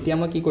দিলো এতিয়া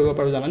মই কি কৰিব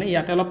পাৰো জানানে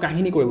ইয়াতে অলপ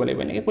কাহিনী কৰিব লাগিব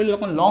এনেকৈ কৰিলে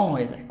অকন লং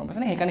হৈ যায় গম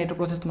পাইছানে হেকাৰণে এটো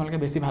প্ৰসেস তোমালোকে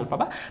বেছি ভাল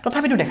পাবা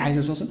তথাপিটো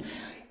দেখাইছো চোন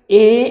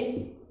a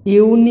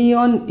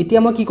ইউনিয়ন এতিয়া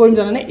মই কি কৰিম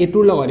জানানে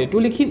এটোৰ লগত এটো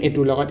লিখিম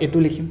এটোৰ লগত এটো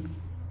লিখিম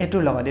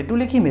এটোৰ লগত এটো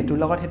লিখিম এটোৰ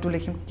লগত হেতু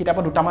লিখিম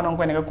কিতাপত দুটামান অংক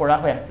এনেকৈ কৰা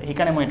হৈ আছে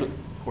হেকাৰণে মই এটো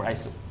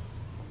কৰাইছো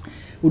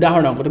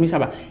উদাহৰণ অংক তুমি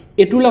চাবা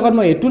এটোৰ লগত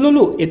মই এটো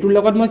ললো এটোৰ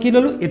লগত মই কি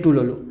ললো এটো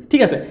ললো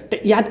ঠিক আছে তে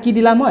ইয়াত কি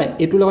দিলা মই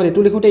এটোৰ লগত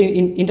এটো লিখোতে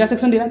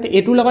ইন্টাৰসেকশন দিলা তে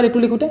এটোৰ লগত এটো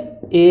লিখোতে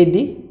a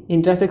দি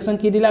ইন্টাৰসেকশন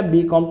কি দিলা b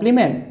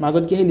কমপ্লিমেন্ট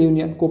মাজত কি আহিল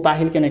ইউনিয়ন কোপা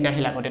আহিল কেনেকৈ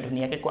আহিল আগতে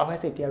ধুনিয়াকৈ কোৱা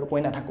হৈছে এতিয়া আৰু কৈ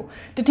নাথাকো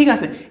তে ঠিক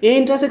আছে a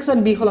ইন্টাৰসেকশন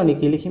b হলনি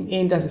কি লিখিম a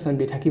ইন্টাৰসেকশন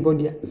b থাকিব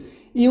দিয়া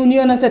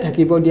ইউনিয়ন আছে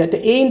থাকিব দিয়া তে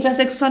a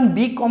ইন্টাৰসেকশন b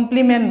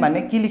কমপ্লিমেন্ট মানে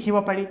কি লিখিব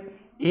পাৰি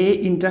a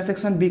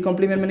ইন্টাৰসেকশন b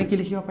কমপ্লিমেন্ট মানে কি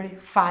লিখিব পাৰি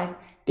phi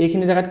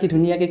এইখিনি জায়গাত কি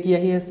ধুনিয়াকৈ কি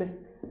আহি আছে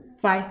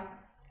phi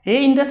a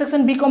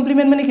ইন্টাৰসেকশন b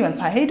কমপ্লিমেন্ট মানে কিমান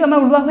phi হেইটো আমাৰ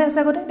উলোৱা হৈ আছে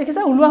আগতে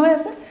দেখিছা উলোৱা হৈ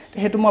আছে তে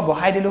হেতু মই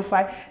বহাই দিলো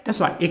phi তে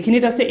চোৱা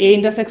এখিনিত আছে a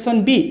ইন্টাৰসেকশন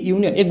b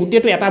ইউনিয়ন এই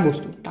গুটেটো এটা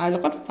বস্তু তাৰ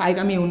লগত phi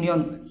আমি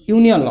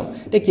ইউনিয়ন লম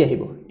তে কি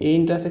আহিব a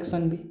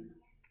ইন্টাৰসেকশন b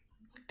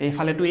তে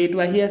ইফালে তো a টো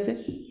আহি আছে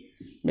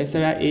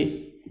বেচৰা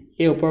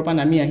a ওপৰৰ পৰা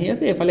নামি আহি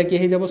আছে এফালে কি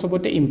আহি যাব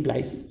সবতে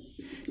ইমপ্লাইজ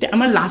তে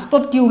আমাৰ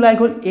লাষ্টত কি উলাই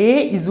গল a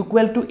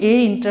 = a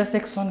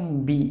ইন্টাৰসেকশন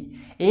b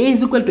a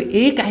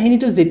 = a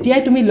কাহিনীটো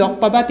যেতিয়াই তুমি লগ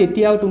পাবা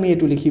তেতিয়াও তুমি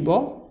এটো লিখিব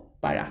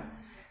পাৰা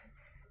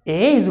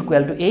A is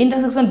equal to A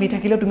intersection B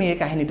থাকিলে তুমি এই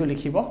কাহিনীটো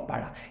লিখিব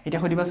পাৰা এটা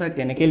কইবা স্যাৰ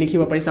কেনেকৈ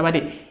লিখিব পাৰি চাবা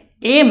দেই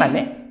A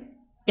মানে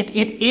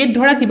এট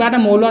ধৰা কিবা এটা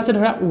মৌল আছে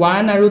ধৰা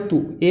 1 আৰু 2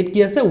 এট কি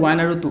আছে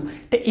 1 আৰু 2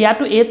 তে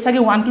ইয়াটো এট সাগে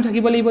 1 2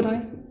 থাকিব লাগিব ধৰে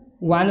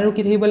 1 আৰু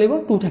কি থাকিব লাগিব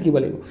 2 থাকিব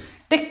লাগিব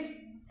তে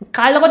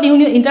কাৰ লগত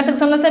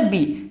ইন্টাৰসেকশন লৈছে B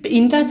তে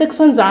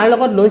ইন্টাৰসেকশন যাৰ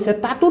লগত লৈছে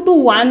তাতো তো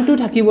 1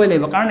 2 থাকিব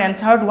লাগিব কাৰণ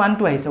এনসাৰত 1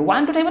 2 আহিছে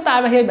 1 2 থাকিব তাৰ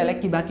বাহিৰে বেলেগ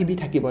কিবা কিবি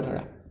থাকিব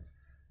ধৰা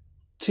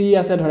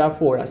 3 আছে ধৰা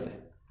 4 আছে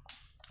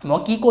মই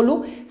কি কলো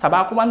সবা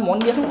অকমান মন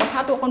দিয়াছো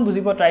কথাটো অকন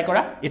বুজিব ট্রাই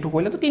কৰা এটো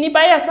কইলে তো তিনি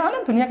পাই আছে মানে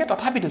ধুনিয়াকে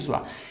তথাপিটো চোৱা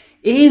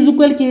A is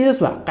equal কি আছে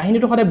চোৱা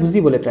কাহিনীটো সদায়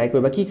বুজিবলৈ ট্ৰাই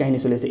কৰিবা কি কাহিনী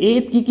চলি আছে A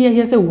কি আহি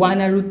আছে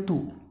 1 আৰু 2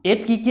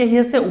 8 কি আহি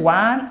আছে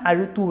 1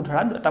 আৰু 2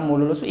 ধৰা এটা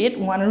মৌল লৈছো 8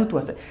 1 আৰু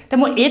 2 আছে তে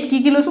মই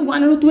 8 কি লৈছো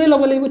 1 আৰু 2 এ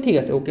ল'ব লাগিব ঠিক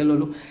আছে ওকে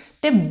ললো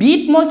তে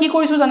বিট মই কি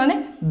কৰিছো জানানে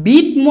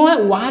বিট মই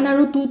 1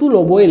 আৰু 2 টো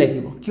ল'বই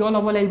লাগিব কিয়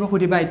ল'ব লাগিব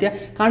খুদিবা এতিয়া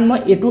কাৰণ মই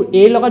এটো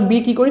A লগত B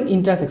কি কৰিম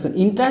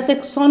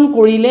ইন্টাৰসেকশন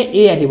কৰিলে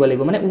A আহিব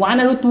লাগিব মানে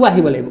 1 আৰু 2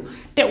 আহিব লাগিব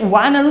তে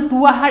 1 আৰু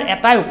 2 আহাৰ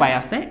এটাই উপায়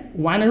আছে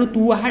 1 আৰু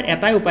 2 আহাৰ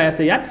এটাই উপায়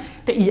আছে ইয়াত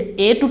তে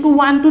A to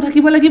 1 2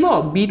 থাকিব লাগিব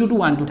B to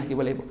 1 2 থাকিব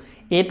লাগিব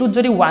A to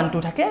যদি 1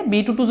 2 থাকে B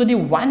to যদি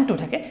 1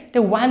 2 থাকে তে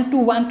 1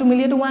 2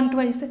 মিলিয়ে তো 1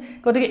 2 আহিছে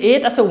গতিকে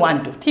 8 আছে 1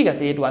 2 ঠিক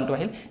আছে 8 1 2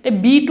 আহিল তে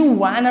B to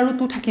 1 আৰু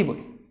 2 থাকিবই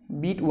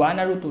বিট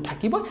 1 আৰু 2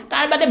 থাকিব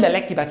তাৰ বাদে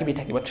বেলেগ কিবা কিবি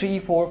থাকিব 3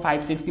 4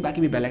 5 6 কিবা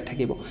কিবি বেলেগ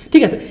থাকিব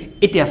ঠিক আছে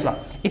এতিয়া চোৱা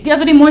এতিয়া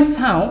যদি মই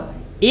চাও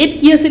 8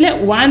 কি আছিল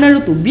 1 আৰু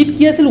 2 বিট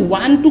কি আছিল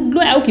 1 2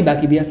 লৈ আৰু কিবা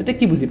কিবি আছে তে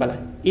কি বুজি পালা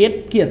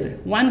 8 কি আছে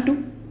 1 2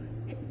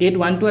 8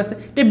 1 2 আছে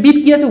তে বিট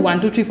কি আছে 1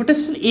 2 3 4 তে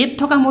 8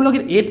 থকা মৌল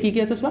 8 কি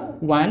আছে চোৱা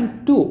 1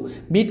 2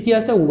 বিট কি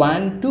আছে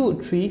 1 2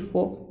 3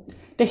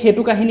 4 তে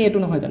হেতু কাহিনী এটো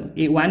নহয় জানো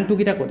এই 1 2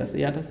 কিটা ক'ত আছে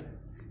ইয়াত আছে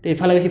তে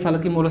ইফালে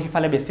কি মৌল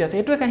হিফালে বেছি আছে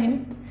এটোৱে কাহিনী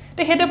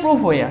তে হেতে প্ৰুফ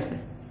হৈ আছে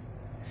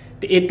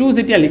তে এটো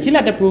যেতিয়া লিখিলা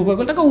তে প্ৰুফ হৈ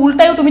গল তাকে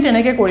উল্টায়ও তুমি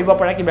তেনেকৈ কৰিব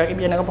পাৰা কিবা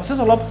কিবি এনেকা প্ৰসেস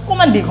অলপ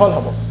কমান দীঘল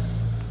হ'ব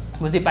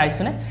বুজি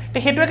পাইছনে তে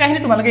হেতুৱে কাহিনী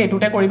তোমালোকে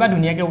এটুতে কৰিবা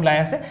ধুনিয়াকে উলাই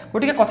আছে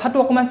গতিকে কথাটো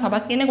অকমান চাবা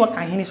কেনেকুৱা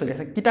কাহিনী চলি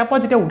আছে কিতাপত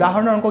যেতিয়া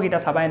উদাহৰণৰ অংক কিটা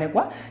চাবা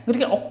এনেকুৱা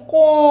গতিকে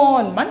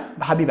অকনমান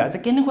ভাবিবা যে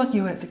কেনেকুৱা কি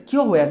হৈ আছে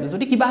কিয় হৈ আছে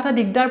যদি কিবা এটা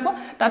দিগদাৰ প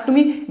তাত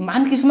তুমি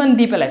মান কিছুমান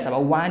দি পেলাই চাবা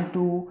 1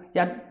 2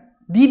 ইয়াত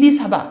দি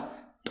চাবা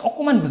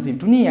অকমান বুজি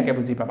ধুনিয়াকে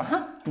বুজি পাবা হা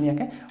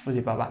ধুনিয়াকে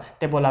বুজি পাবা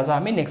তে বলা যাও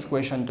আমি নেক্সট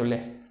কোৱেশ্চন তোলে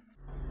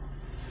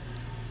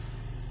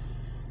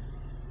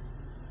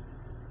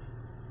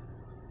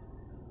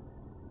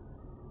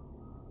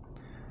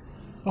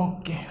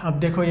ओके अब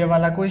देखो ये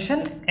वाला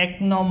क्वेश्चन एक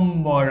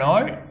नंबर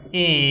और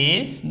A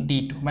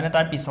D2 माने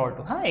तार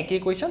पिसरটো हा एके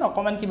क्वेश्चन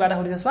অকমান কিবাটা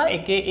হলিছে সোৱা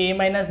একে A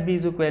 - B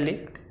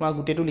 = মই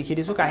গুটেটো লিখি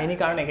দিছো কাহিনী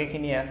কাৰণ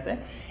একেখিনি আছে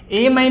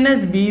A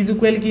 - B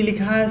 = কি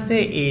লিখা আছে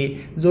A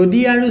যদি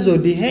আৰু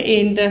যদি হে A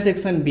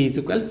ইন্টাৰসেকশন B =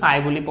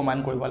 5 বুলি প্ৰমাণ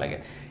কৰিব লাগে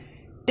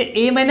তে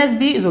A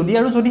 - B যদি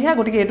আৰু যদি হে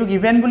গটিকে এটো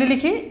গিভেন বুলি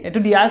লিখি এটো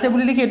দিয়া আছে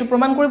বুলি লিখি এটো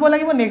প্ৰমাণ কৰিব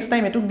লাগিব নেক্সট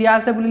টাইম এটো দিয়া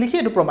আছে বুলি লিখি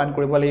এটো প্ৰমাণ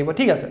কৰিব লাগিব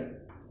ঠিক আছে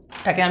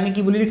তাকে আমি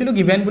কি বুলি লিখিলো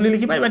গিভেন বুলি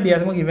লিখিবা বা দিয়া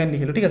আছে মই গিভেন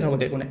লিখিলো ঠিক আছে হ'ব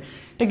দেখুনে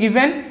তে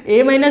গিভেন A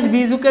 - B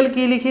 =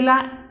 কি লিখিলা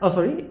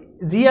সৰি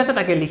জি আছে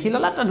তাকে লিখি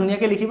ললা তা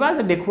ধুনিয়াকে লিখিবা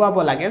যে দেখুৱাব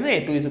লাগে যে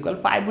এটো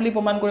 = 5 বুলি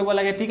প্ৰমাণ কৰিব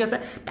লাগে ঠিক আছে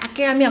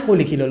তাকে আমি আকৌ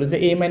লিখি ললো যে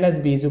A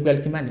 - B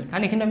 = কিমান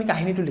কাৰণ এখিনি আমি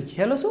কাহিনীটো লিখি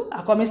হেলছো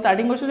আকৌ আমি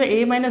স্টাৰ্টিং কৰিছো যে A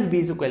 - B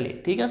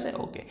 = ঠিক আছে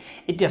ওকে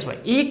এতিয়া চোৱা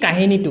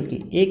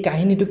এই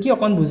কাহিনীটো কি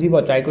অকন বুজিব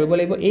ট্ৰাই কৰিব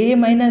লাগিব A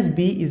 - B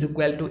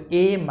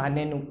 = A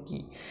মানে নো কি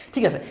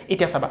ঠিক আছে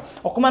এতিয়া চাবা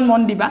অকমান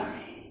মন দিবা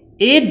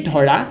A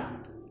ধৰা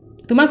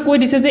তোমাক কৈ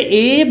দিছে যে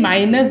A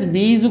 - B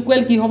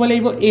 = কি হ'ব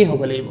লাগিব A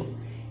হ'ব লাগিব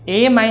A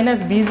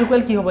 - B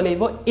 = কি হ'ব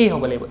লাগিব A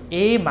হ'ব লাগিব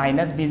A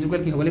 - B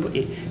 = কি হ'ব লাগিব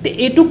A তে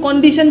এটো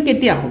কন্ডিশন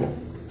কেতিয়া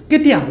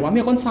হ'ব আমি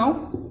অকন চাও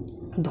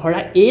ধৰা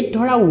 8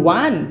 ধৰা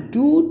 1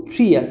 2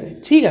 3 আছে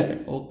ঠিক আছে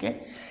ওকে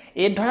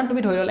 8 ধৰা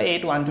তুমি ধৰি ললা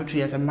 8 1 2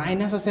 3 আছে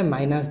মাইনাস আছে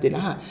মাইনাস দিলা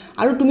হা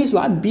আৰু তুমি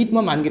চোৱা বিট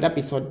মই মানকেটা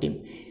পিছত দিম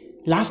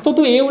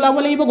লাষ্টটো A ওলাব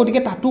লাগিব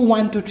গটিকে তাতো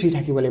 1 2 3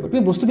 থাকিব লাগিব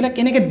তুমি বস্তুবিলাক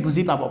কেনেকে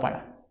বুজি পাব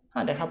পাৰা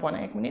हाँ देखा पाना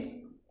एक मिनट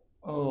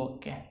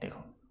ओके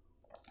देखो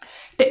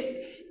ते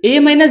A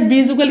 - B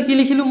 = কি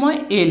লিখিলো মই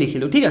A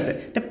লিখিলো ঠিক আছে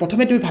তে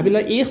প্ৰথমে তুমি ভাবিলা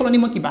A খলনি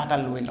মই কিবা এটা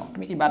লৈ লও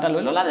তুমি কিবা এটা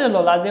লৈ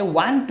ললা যে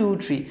 1 2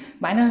 3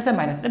 মাইনাস আছে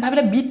মাইনাস তে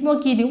ভাবিলা বিট মই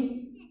কি দিও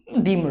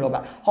দিম ৰবা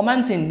সমান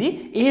চিন দি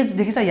A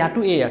দেখিছা ইয়াটো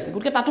A আছে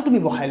গতিকে তাতো তুমি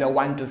বহাই লও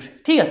 1 2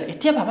 3 ঠিক আছে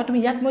এতিয়া ভাবা তুমি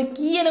ইয়াত মই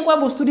কি এনেকুৱা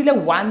বস্তু দিলে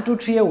 1 2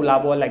 3 এ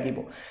ওলাব লাগিব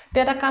তে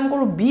এটা কাম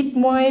কৰো বিট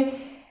মই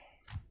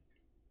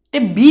তে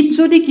বিট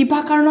যদি কিবা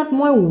কাৰণত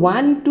মই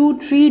 1 2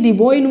 3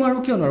 দিবই নোৱাৰো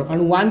কিয় নোৱাৰো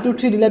কাৰণ 1 2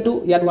 3 দিলে তো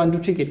ইয়াত 1 2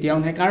 3 কেতিয়াও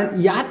নাই কাৰণ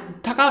ইয়াত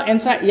থকা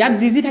এনসাৰ ইয়াত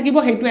যি থাকিব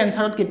হেতু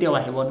এনসাৰত কেতিয়াও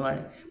আহিব নোৱাৰে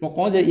মই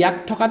কওঁ যে ইয়াত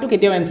থকাটো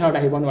কেতিয়াও এনসাৰত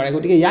আহিব নোৱাৰে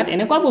গতিকে ইয়াত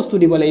এনেকুৱা বস্তু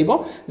দিব লাগিব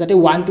যাতে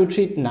 1 2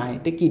 3 নাই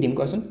তে কি দিম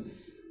কোৱাচোন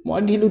মই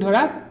দিলু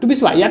ধৰা তুমি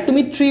চোৱা ইয়াত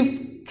তুমি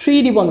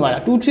 3 দিব নোৱাৰা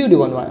 2 3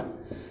 দিব নোৱাৰা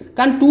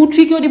কাৰণ 2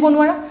 3 কিয় দিব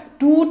নোৱাৰা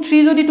 2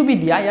 3 যদি তুমি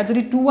দিয়া ইয়াত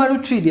যদি 2 আৰু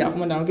 3 দিয়া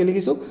মই ডাঙৰকে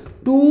লিখিছো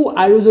 2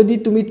 আৰু যদি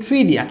তুমি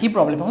 3 দিয়া কি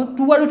প্ৰবলেম হয়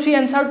 2 আৰু 3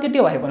 এনসাৰত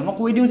কেতিয়াও আহিব না মই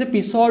কৈ দিউ যে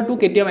পিছৰটো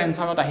কেতিয়াও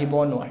এনসাৰত আহিব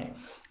নোৱাৰে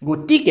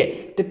গটিকে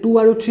তে 2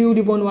 আৰু 3 ও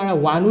দিব নোৱাৰা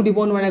 1 ও দিব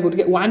নোৱাৰা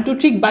গটিকে 1 2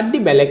 3 বাদ দি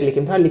বেলেগ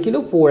লিখিম ধৰা লিখিলো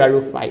 4 আৰু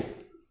 5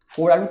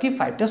 4 আৰু কি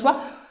 5 তে চোৱা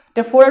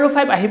তে 4 আৰু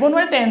 5 আহিব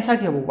নোৱাৰে তে এনসাৰ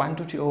কি হ'ব 1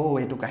 2 3 ও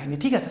এটো কাহিনী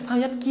ঠিক আছে চাও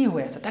ইয়াত কি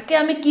হৈ আছে তাকে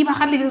আমি কি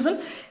ভাষাত লিখিছিল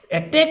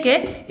এতেকে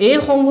এই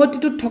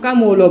সংহতিটোত থকা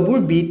মৌলবোৰ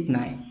বিট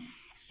নাই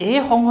এই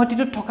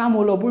সংহতিটোত থকা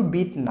মৌলবোৰ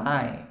বিট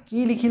নাই কি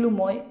লিখিলো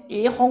মই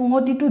এই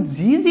সংহতিটোত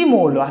যি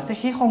মৌল আছে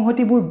সেই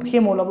সংহতিবোৰ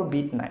সেই মৌলবোৰ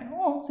বিট নাই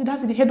সিধা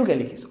সিধি হেতুকে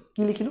লিখিছো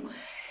কি লিখিলো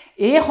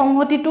এই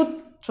সংহতিটোত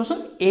চোন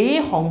এই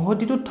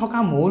সংহতিটোত থকা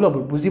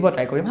মৌলবোৰ বুজিব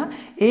ট্ৰাই কৰিম হা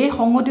এই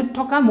সংহতিটোত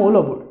থকা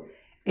মৌলবোৰ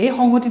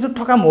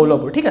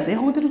ঠিক আছে এই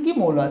সংহতিটোত কি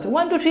মৌল আছে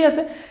 1 2 3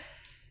 আছে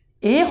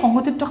এই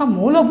সংহতিটোত থকা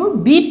মৌলবোৰ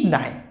বিট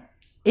নাই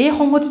এই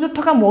সংহতিটোত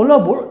থকা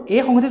মৌলবোৰ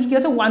এই সংহতিটোত কি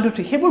আছে 1 2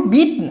 3 হেবোৰ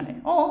বিট নাই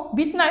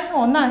বিট নাই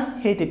নাই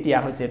হেই তেতিয়া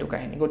হৈছে এটো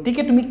কাহিনী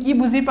গতিকে তুমি কি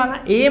বুজি পালা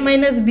a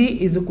 - b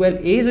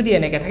 = a যদি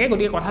এনেকে থাকে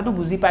গতিকে কথাটো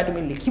বুজি পাই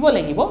তুমি লিখিব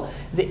লাগিব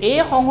যে এই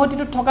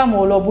সংহতিটোত থকা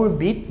মৌলবোৰ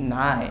বিট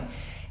নাই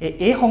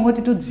এই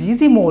সংহতিটোত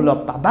যি মৌল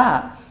পাবা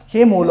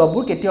সেই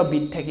মৌলবোৰ কেতিয়াও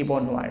বিট থাকিব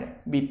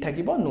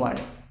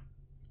নোৱাৰে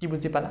কি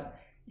বুজি পালা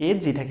এ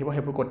যি থাকিব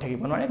হেবোৰ ক'ত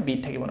থাকিব নোৱাৰে বিট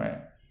থাকিব নোৱাৰে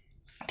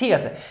ঠিক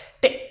আছে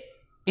তে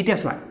এতিয়া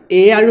চোৱা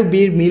a আৰু b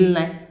ৰ মিল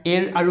নাই a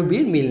আৰু b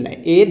ৰ মিল নাই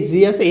a যি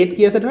আছে a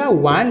কি আছে ধৰা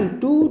 1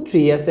 2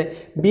 3 আছে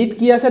b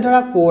কি আছে ধৰা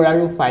 4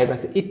 আৰু 5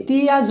 আছে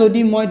এতিয়া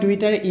যদি মই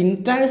দুইটাৰ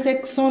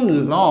ইন্টাৰসেকশন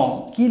লওঁ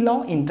কি লওঁ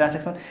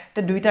ইন্টাৰসেকশন তে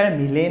দুইটাৰ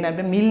মিলে নাই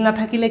মিল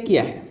নাথাকিলে কি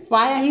আহে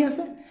ফাই আহি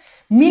আছে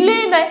মিলে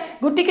নাই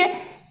গতিকে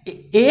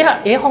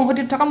এই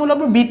সংহতিত থকা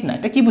মৌলবোৰ বিট নাই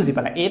তে কি বুজি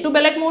পালা এটো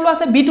বেলেগ মৌল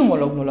আছে বি টো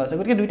মৌল আছে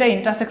গতিকে দুইটা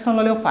ইন্টাৰসেকশন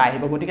ললেও ফাই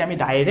আহিব গতিকে আমি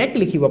ডাইৰেক্ট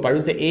লিখিব পাৰো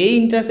যে a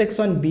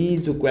ইন্টাৰসেকশন b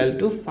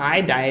 = ফাই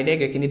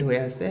ডাইৰেক্ট এখিনিত হৈ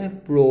আছে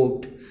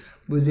প্ৰুভড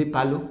বুজি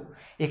পালো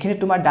এখিনি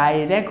তোমাৰ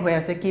ডাইৰেক্ট হৈ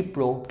আছে কি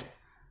প্ৰুভড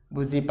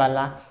বুজি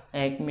পালা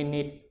 1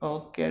 মিনিট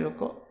ওকে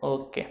ৰুকো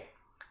ওকে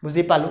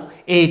বুজি পালো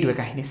এইটোৱে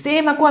কাহিনী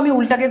সেম আকো আমি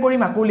উল্টাকে কৰি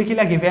মাকো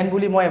লিখিলা গিভেন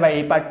বুলি মই এবাৰ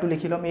এই পাৰ্টটো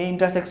লিখিলম a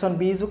ইন্টাৰসেকশন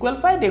b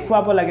 = ফাই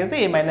দেখুৱাব লাগে যে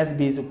a -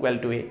 b =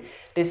 a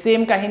তে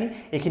সেম কাহিনী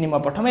এখিনি মই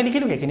প্ৰথমে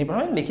লিখিলো এখিনি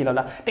প্ৰথমে লিখি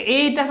ললা তে a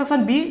ইন্টাৰসেকশন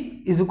b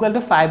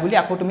 = ফাই বুলি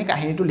আকো তুমি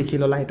কাহিনীটো লিখি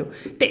ললা এটো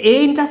তে a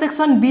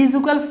ইন্টাৰসেকশন b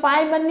 = ফাই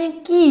মানে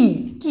কি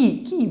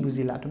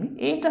বুজিলা তুমি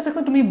a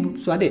ইন্টাৰসেকশন তুমি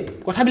চোৱা দে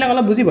কথাবিলাক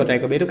অলপ বুজিব ট্ৰাই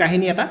কৰিবা এটো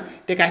কাহিনী এটা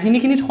তে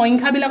কাহিনীখিনিত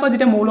সংখ্যাবিলাক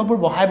যেতিয়া মৌলবোৰ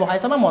বহাই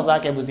চাবা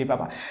মজাকে বুজি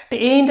পাবা তে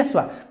a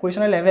ইন্টাৰসেকশন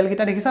কোৱেশ্চনৰ লেভেল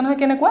কিটা দেখিছা নহয়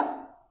কেনেকুৱা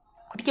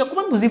গতিকে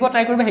অকমান বুজিব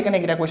ট্ৰাই কৰিবা হেকানে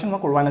কিটা কোৱেশ্চন মই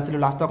কৰোৱা নাছিলো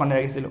লাষ্টৰ কাৰণে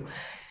ৰাখিছিলো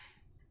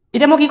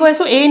এটা মই কি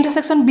কৈছো a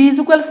ইন্টাৰসেকশন b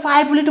 = ফাই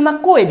বুলি তোমাক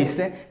কৈ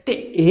দিছে তে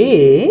a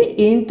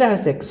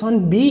ইন্টাৰসেকশন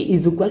b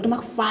 =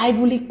 তোমাক ফাই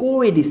বুলি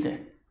কৈ দিছে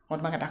মই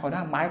তোমাক এটা কথা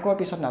মাৰ্কৰ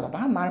পিছত না যাবা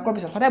মাৰ্কৰ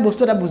পিছত সদায়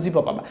বস্তু এটা বুজিব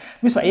পাবা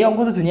তুমি চোৱা এই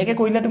অংকটো ধুনিয়াকে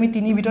কৰিলে তুমি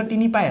 3 ভিতৰত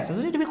 3 পাই আছে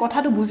যদি তুমি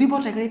কথাটো বুজিব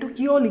ট্ৰাই কৰি এটো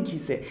কিয়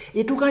লিখিছে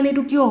এটো কাৰণে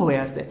এটো কিয় হৈ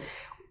আছে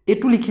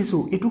এটো লিখিছো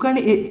এটো কাৰণে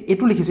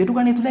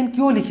এটো লাইন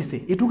কিয় লিখিছে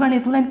এটো কাৰণে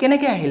এটো লাইন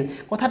কেনেকৈ আহিল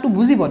কথাটো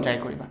বুজিব ট্ৰাই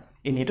কৰিবা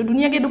এনেটো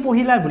দুনিয়াকে এটো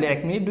পঢ়িলা বুলে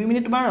 1 মিনিট 2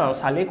 মিনিট তোমাৰ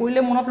সালে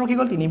কৰিলে মনত ৰখি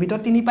গল 3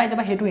 ভিতৰত 3 পাই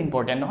যাবা হেতু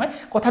ইম্পৰ্টেন্ট নহয়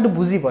কথাটো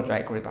বুজিব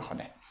ট্ৰাই কৰিবা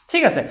হনে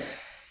ঠিক আছে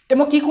তে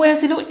মই কি কৈ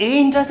আছিলো a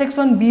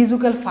ইন্টাৰসেকশন b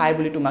 = ফাই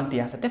বুলি তোমাক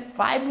দিয়া আছে তে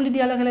ফাই বুলি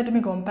দিয়া লগে তুমি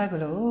গম পাই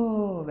গলে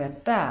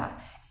বেটা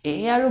a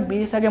আৰু b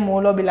সাগে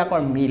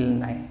মৌলবিলাকৰ মিল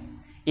নাই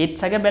a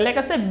সাগে বেলেগ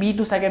আছে b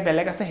টো সাগে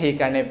বেলেগ আছে সেই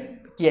কাৰণে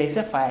কি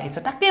আহিছে ফাই আহিছে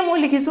তাকে মই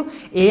লিখিছো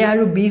a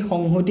আৰু b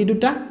সংহতি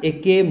দুটা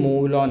একে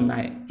মৌল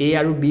নাই a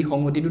আৰু b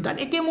সংহতি দুটাত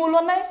একে মৌল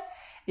নাই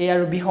a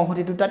আৰু b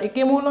সংহতি দুটাত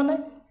একে মৌল নাই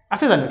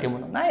আছে জানো একে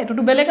মৌল নাই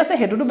এটোটো বেলেগ আছে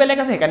হেতুটো বেলেগ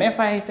আছে সেইকাৰণে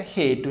ফাই আহিছে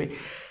হেতুই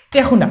তে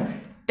শুনা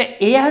তে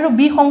a আৰু b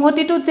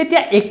সংহতিটোত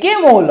যেতিয়া একে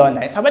মৌল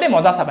নাই সবৰে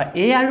মজা চাবা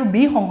a আৰু b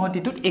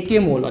সংহতিটোত একে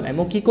মৌল নাই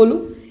মই কি কলো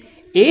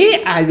a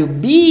আৰু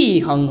b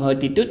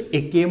সংহতিটোত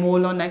একে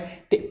মৌল নাই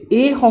তে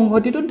a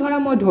সংহতিটোত ধৰা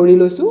মই ধৰি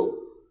লৈছো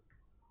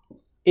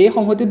a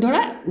সংহতিত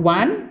ধৰা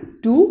 1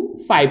 2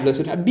 5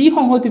 লৈছো ধৰা b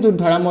সংহতিটোত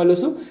ধৰা মই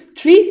লৈছো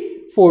 3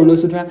 4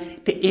 লৈছো ধৰা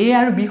তে a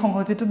আৰু b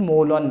সংহতিটোত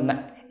মৌল নাই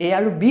a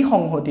আৰু b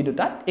সংহতি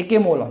দুটাত একে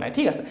মৌল নাই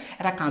ঠিক আছে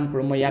এটা কাম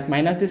কৰো মই ইয়াত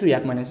মাইনাস দিছো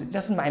ইয়াত মাইনাস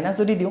দিছো মাইনাস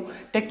যদি দিও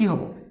তে কি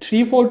হ'ব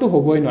 3 4 টো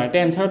হ'বই নোৱাৰে তে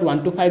আনসাৰত 1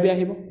 2 5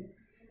 আহিব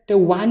তে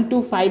 1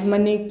 2 5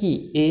 মানে কি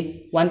a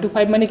 1 2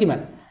 5 মানে কিমান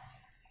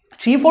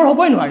 3 4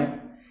 হ'বই নোৱাৰে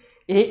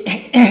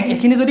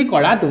এখিনি যদি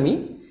কৰা তুমি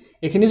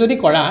এখিনি যদি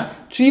কৰা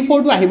 3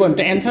 4 টো আহিব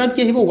তে আনসাৰত কি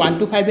আহিব 1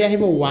 2 5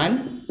 আহিব 1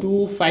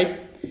 2 5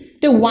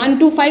 তে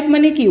 1 2 5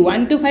 মানে কি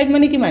 1 2 5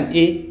 মানে কিমান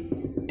a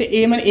তে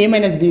a মানে a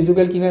 - b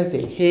 = কি হৈ আছে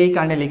সেই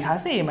কাৰণে লিখা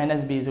আছে a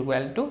 - b =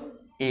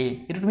 a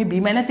এটো তুমি b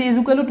 - a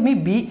 = তুমি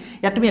b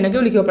ইয়াত তুমি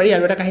এনেকেও লিখিব পাৰি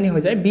আৰু এটা কাহিনী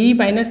হৈ যায় b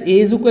 - a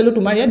 =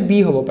 তোমাৰ ইয়াত b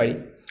হ'ব পাৰি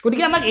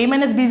গতিকে আমাক a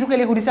 - b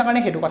 = খুদিছা কাৰণে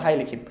হেতু কথাই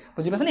লিখিম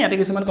বুজি পাছনে ইয়াতে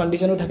কিছুমান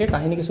কন্ডিশনো থাকে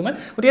কাহিনী কিছুমান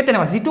গতিকে তেনে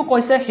যেটো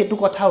কৈছে হেতু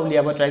কথা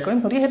উলিয়াব ট্ৰাই কৰিম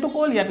গতিকে হেতু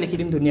কল ইয়াত লিখি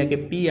দিম ধুনিয়াকে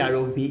p আৰু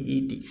v e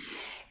t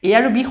a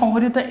আৰু b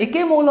সংহতিত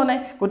একে মৌল নাই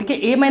গতিকে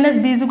a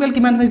 - b =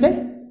 কিমান হৈ যায়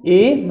a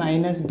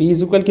 - b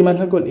 = কিমান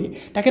হৈ গল a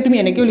তাকে তুমি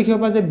এনেকেও লিখিব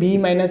পাৰা যে b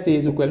 - a =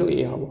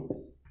 a হ'ব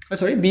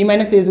সৰি b -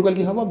 a =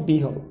 কি হ'ব b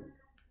হ'ব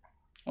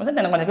মানে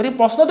তেনেকুৱা থাকে গতিকে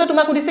প্ৰশ্নটো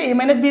তোমাক সুধিছে a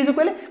 - b =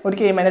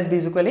 গতিকে a - b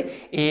 =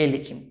 a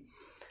লিখিম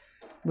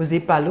বুজি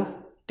পালো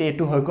তে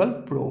এটো হৈ গল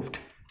প্ৰুভড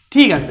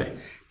ঠিক আছে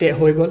তে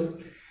হৈ গল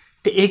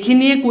তে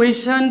এখিনিয়ে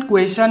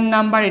কোৱেশ্চন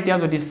নাম্বাৰ এতিয়া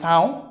যদি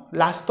চাও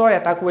লাষ্টৰ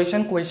এটা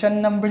কুৱেশ্যন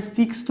নম্বৰ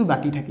 6 টো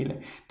বাকি থাকিলে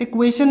তে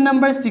কুৱেশ্যন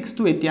নম্বৰ 6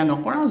 টো এতিয়া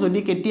নকৰা যদি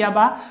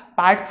কেতিয়াবা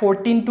পাৰ্ট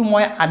 14 টো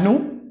মই আনো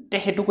তে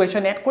হেতু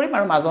কুৱেশ্যন এড কৰিম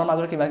আৰু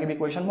মাজৰ কিবা কিবি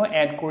কুৱেশ্যন মই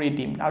এড কৰি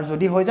দিম আৰু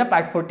যদি হৈ যায়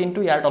পাৰ্ট 14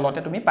 টো ইয়াৰ তলতে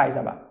তুমি পাই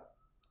যাবা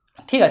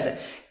ঠিক আছে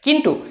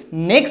কিন্তু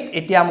নেক্সট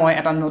এতিয়া মই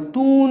এটা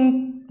নতুন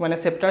মানে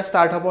চেপ্টাৰ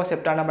ষ্টাৰ্ট হ'ব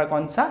চেপ্টাৰ নম্বৰ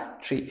কোনসা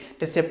 3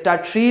 তে চেপ্টাৰ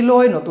 3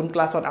 লৈ নতুন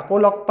ক্লাছত আকৌ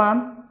লগ পাম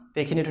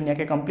এইখিনি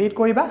ধুনিয়াকৈ কমপ্লিট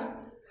কৰিবা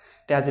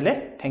তে আজিলে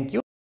থ্যাংক ইউ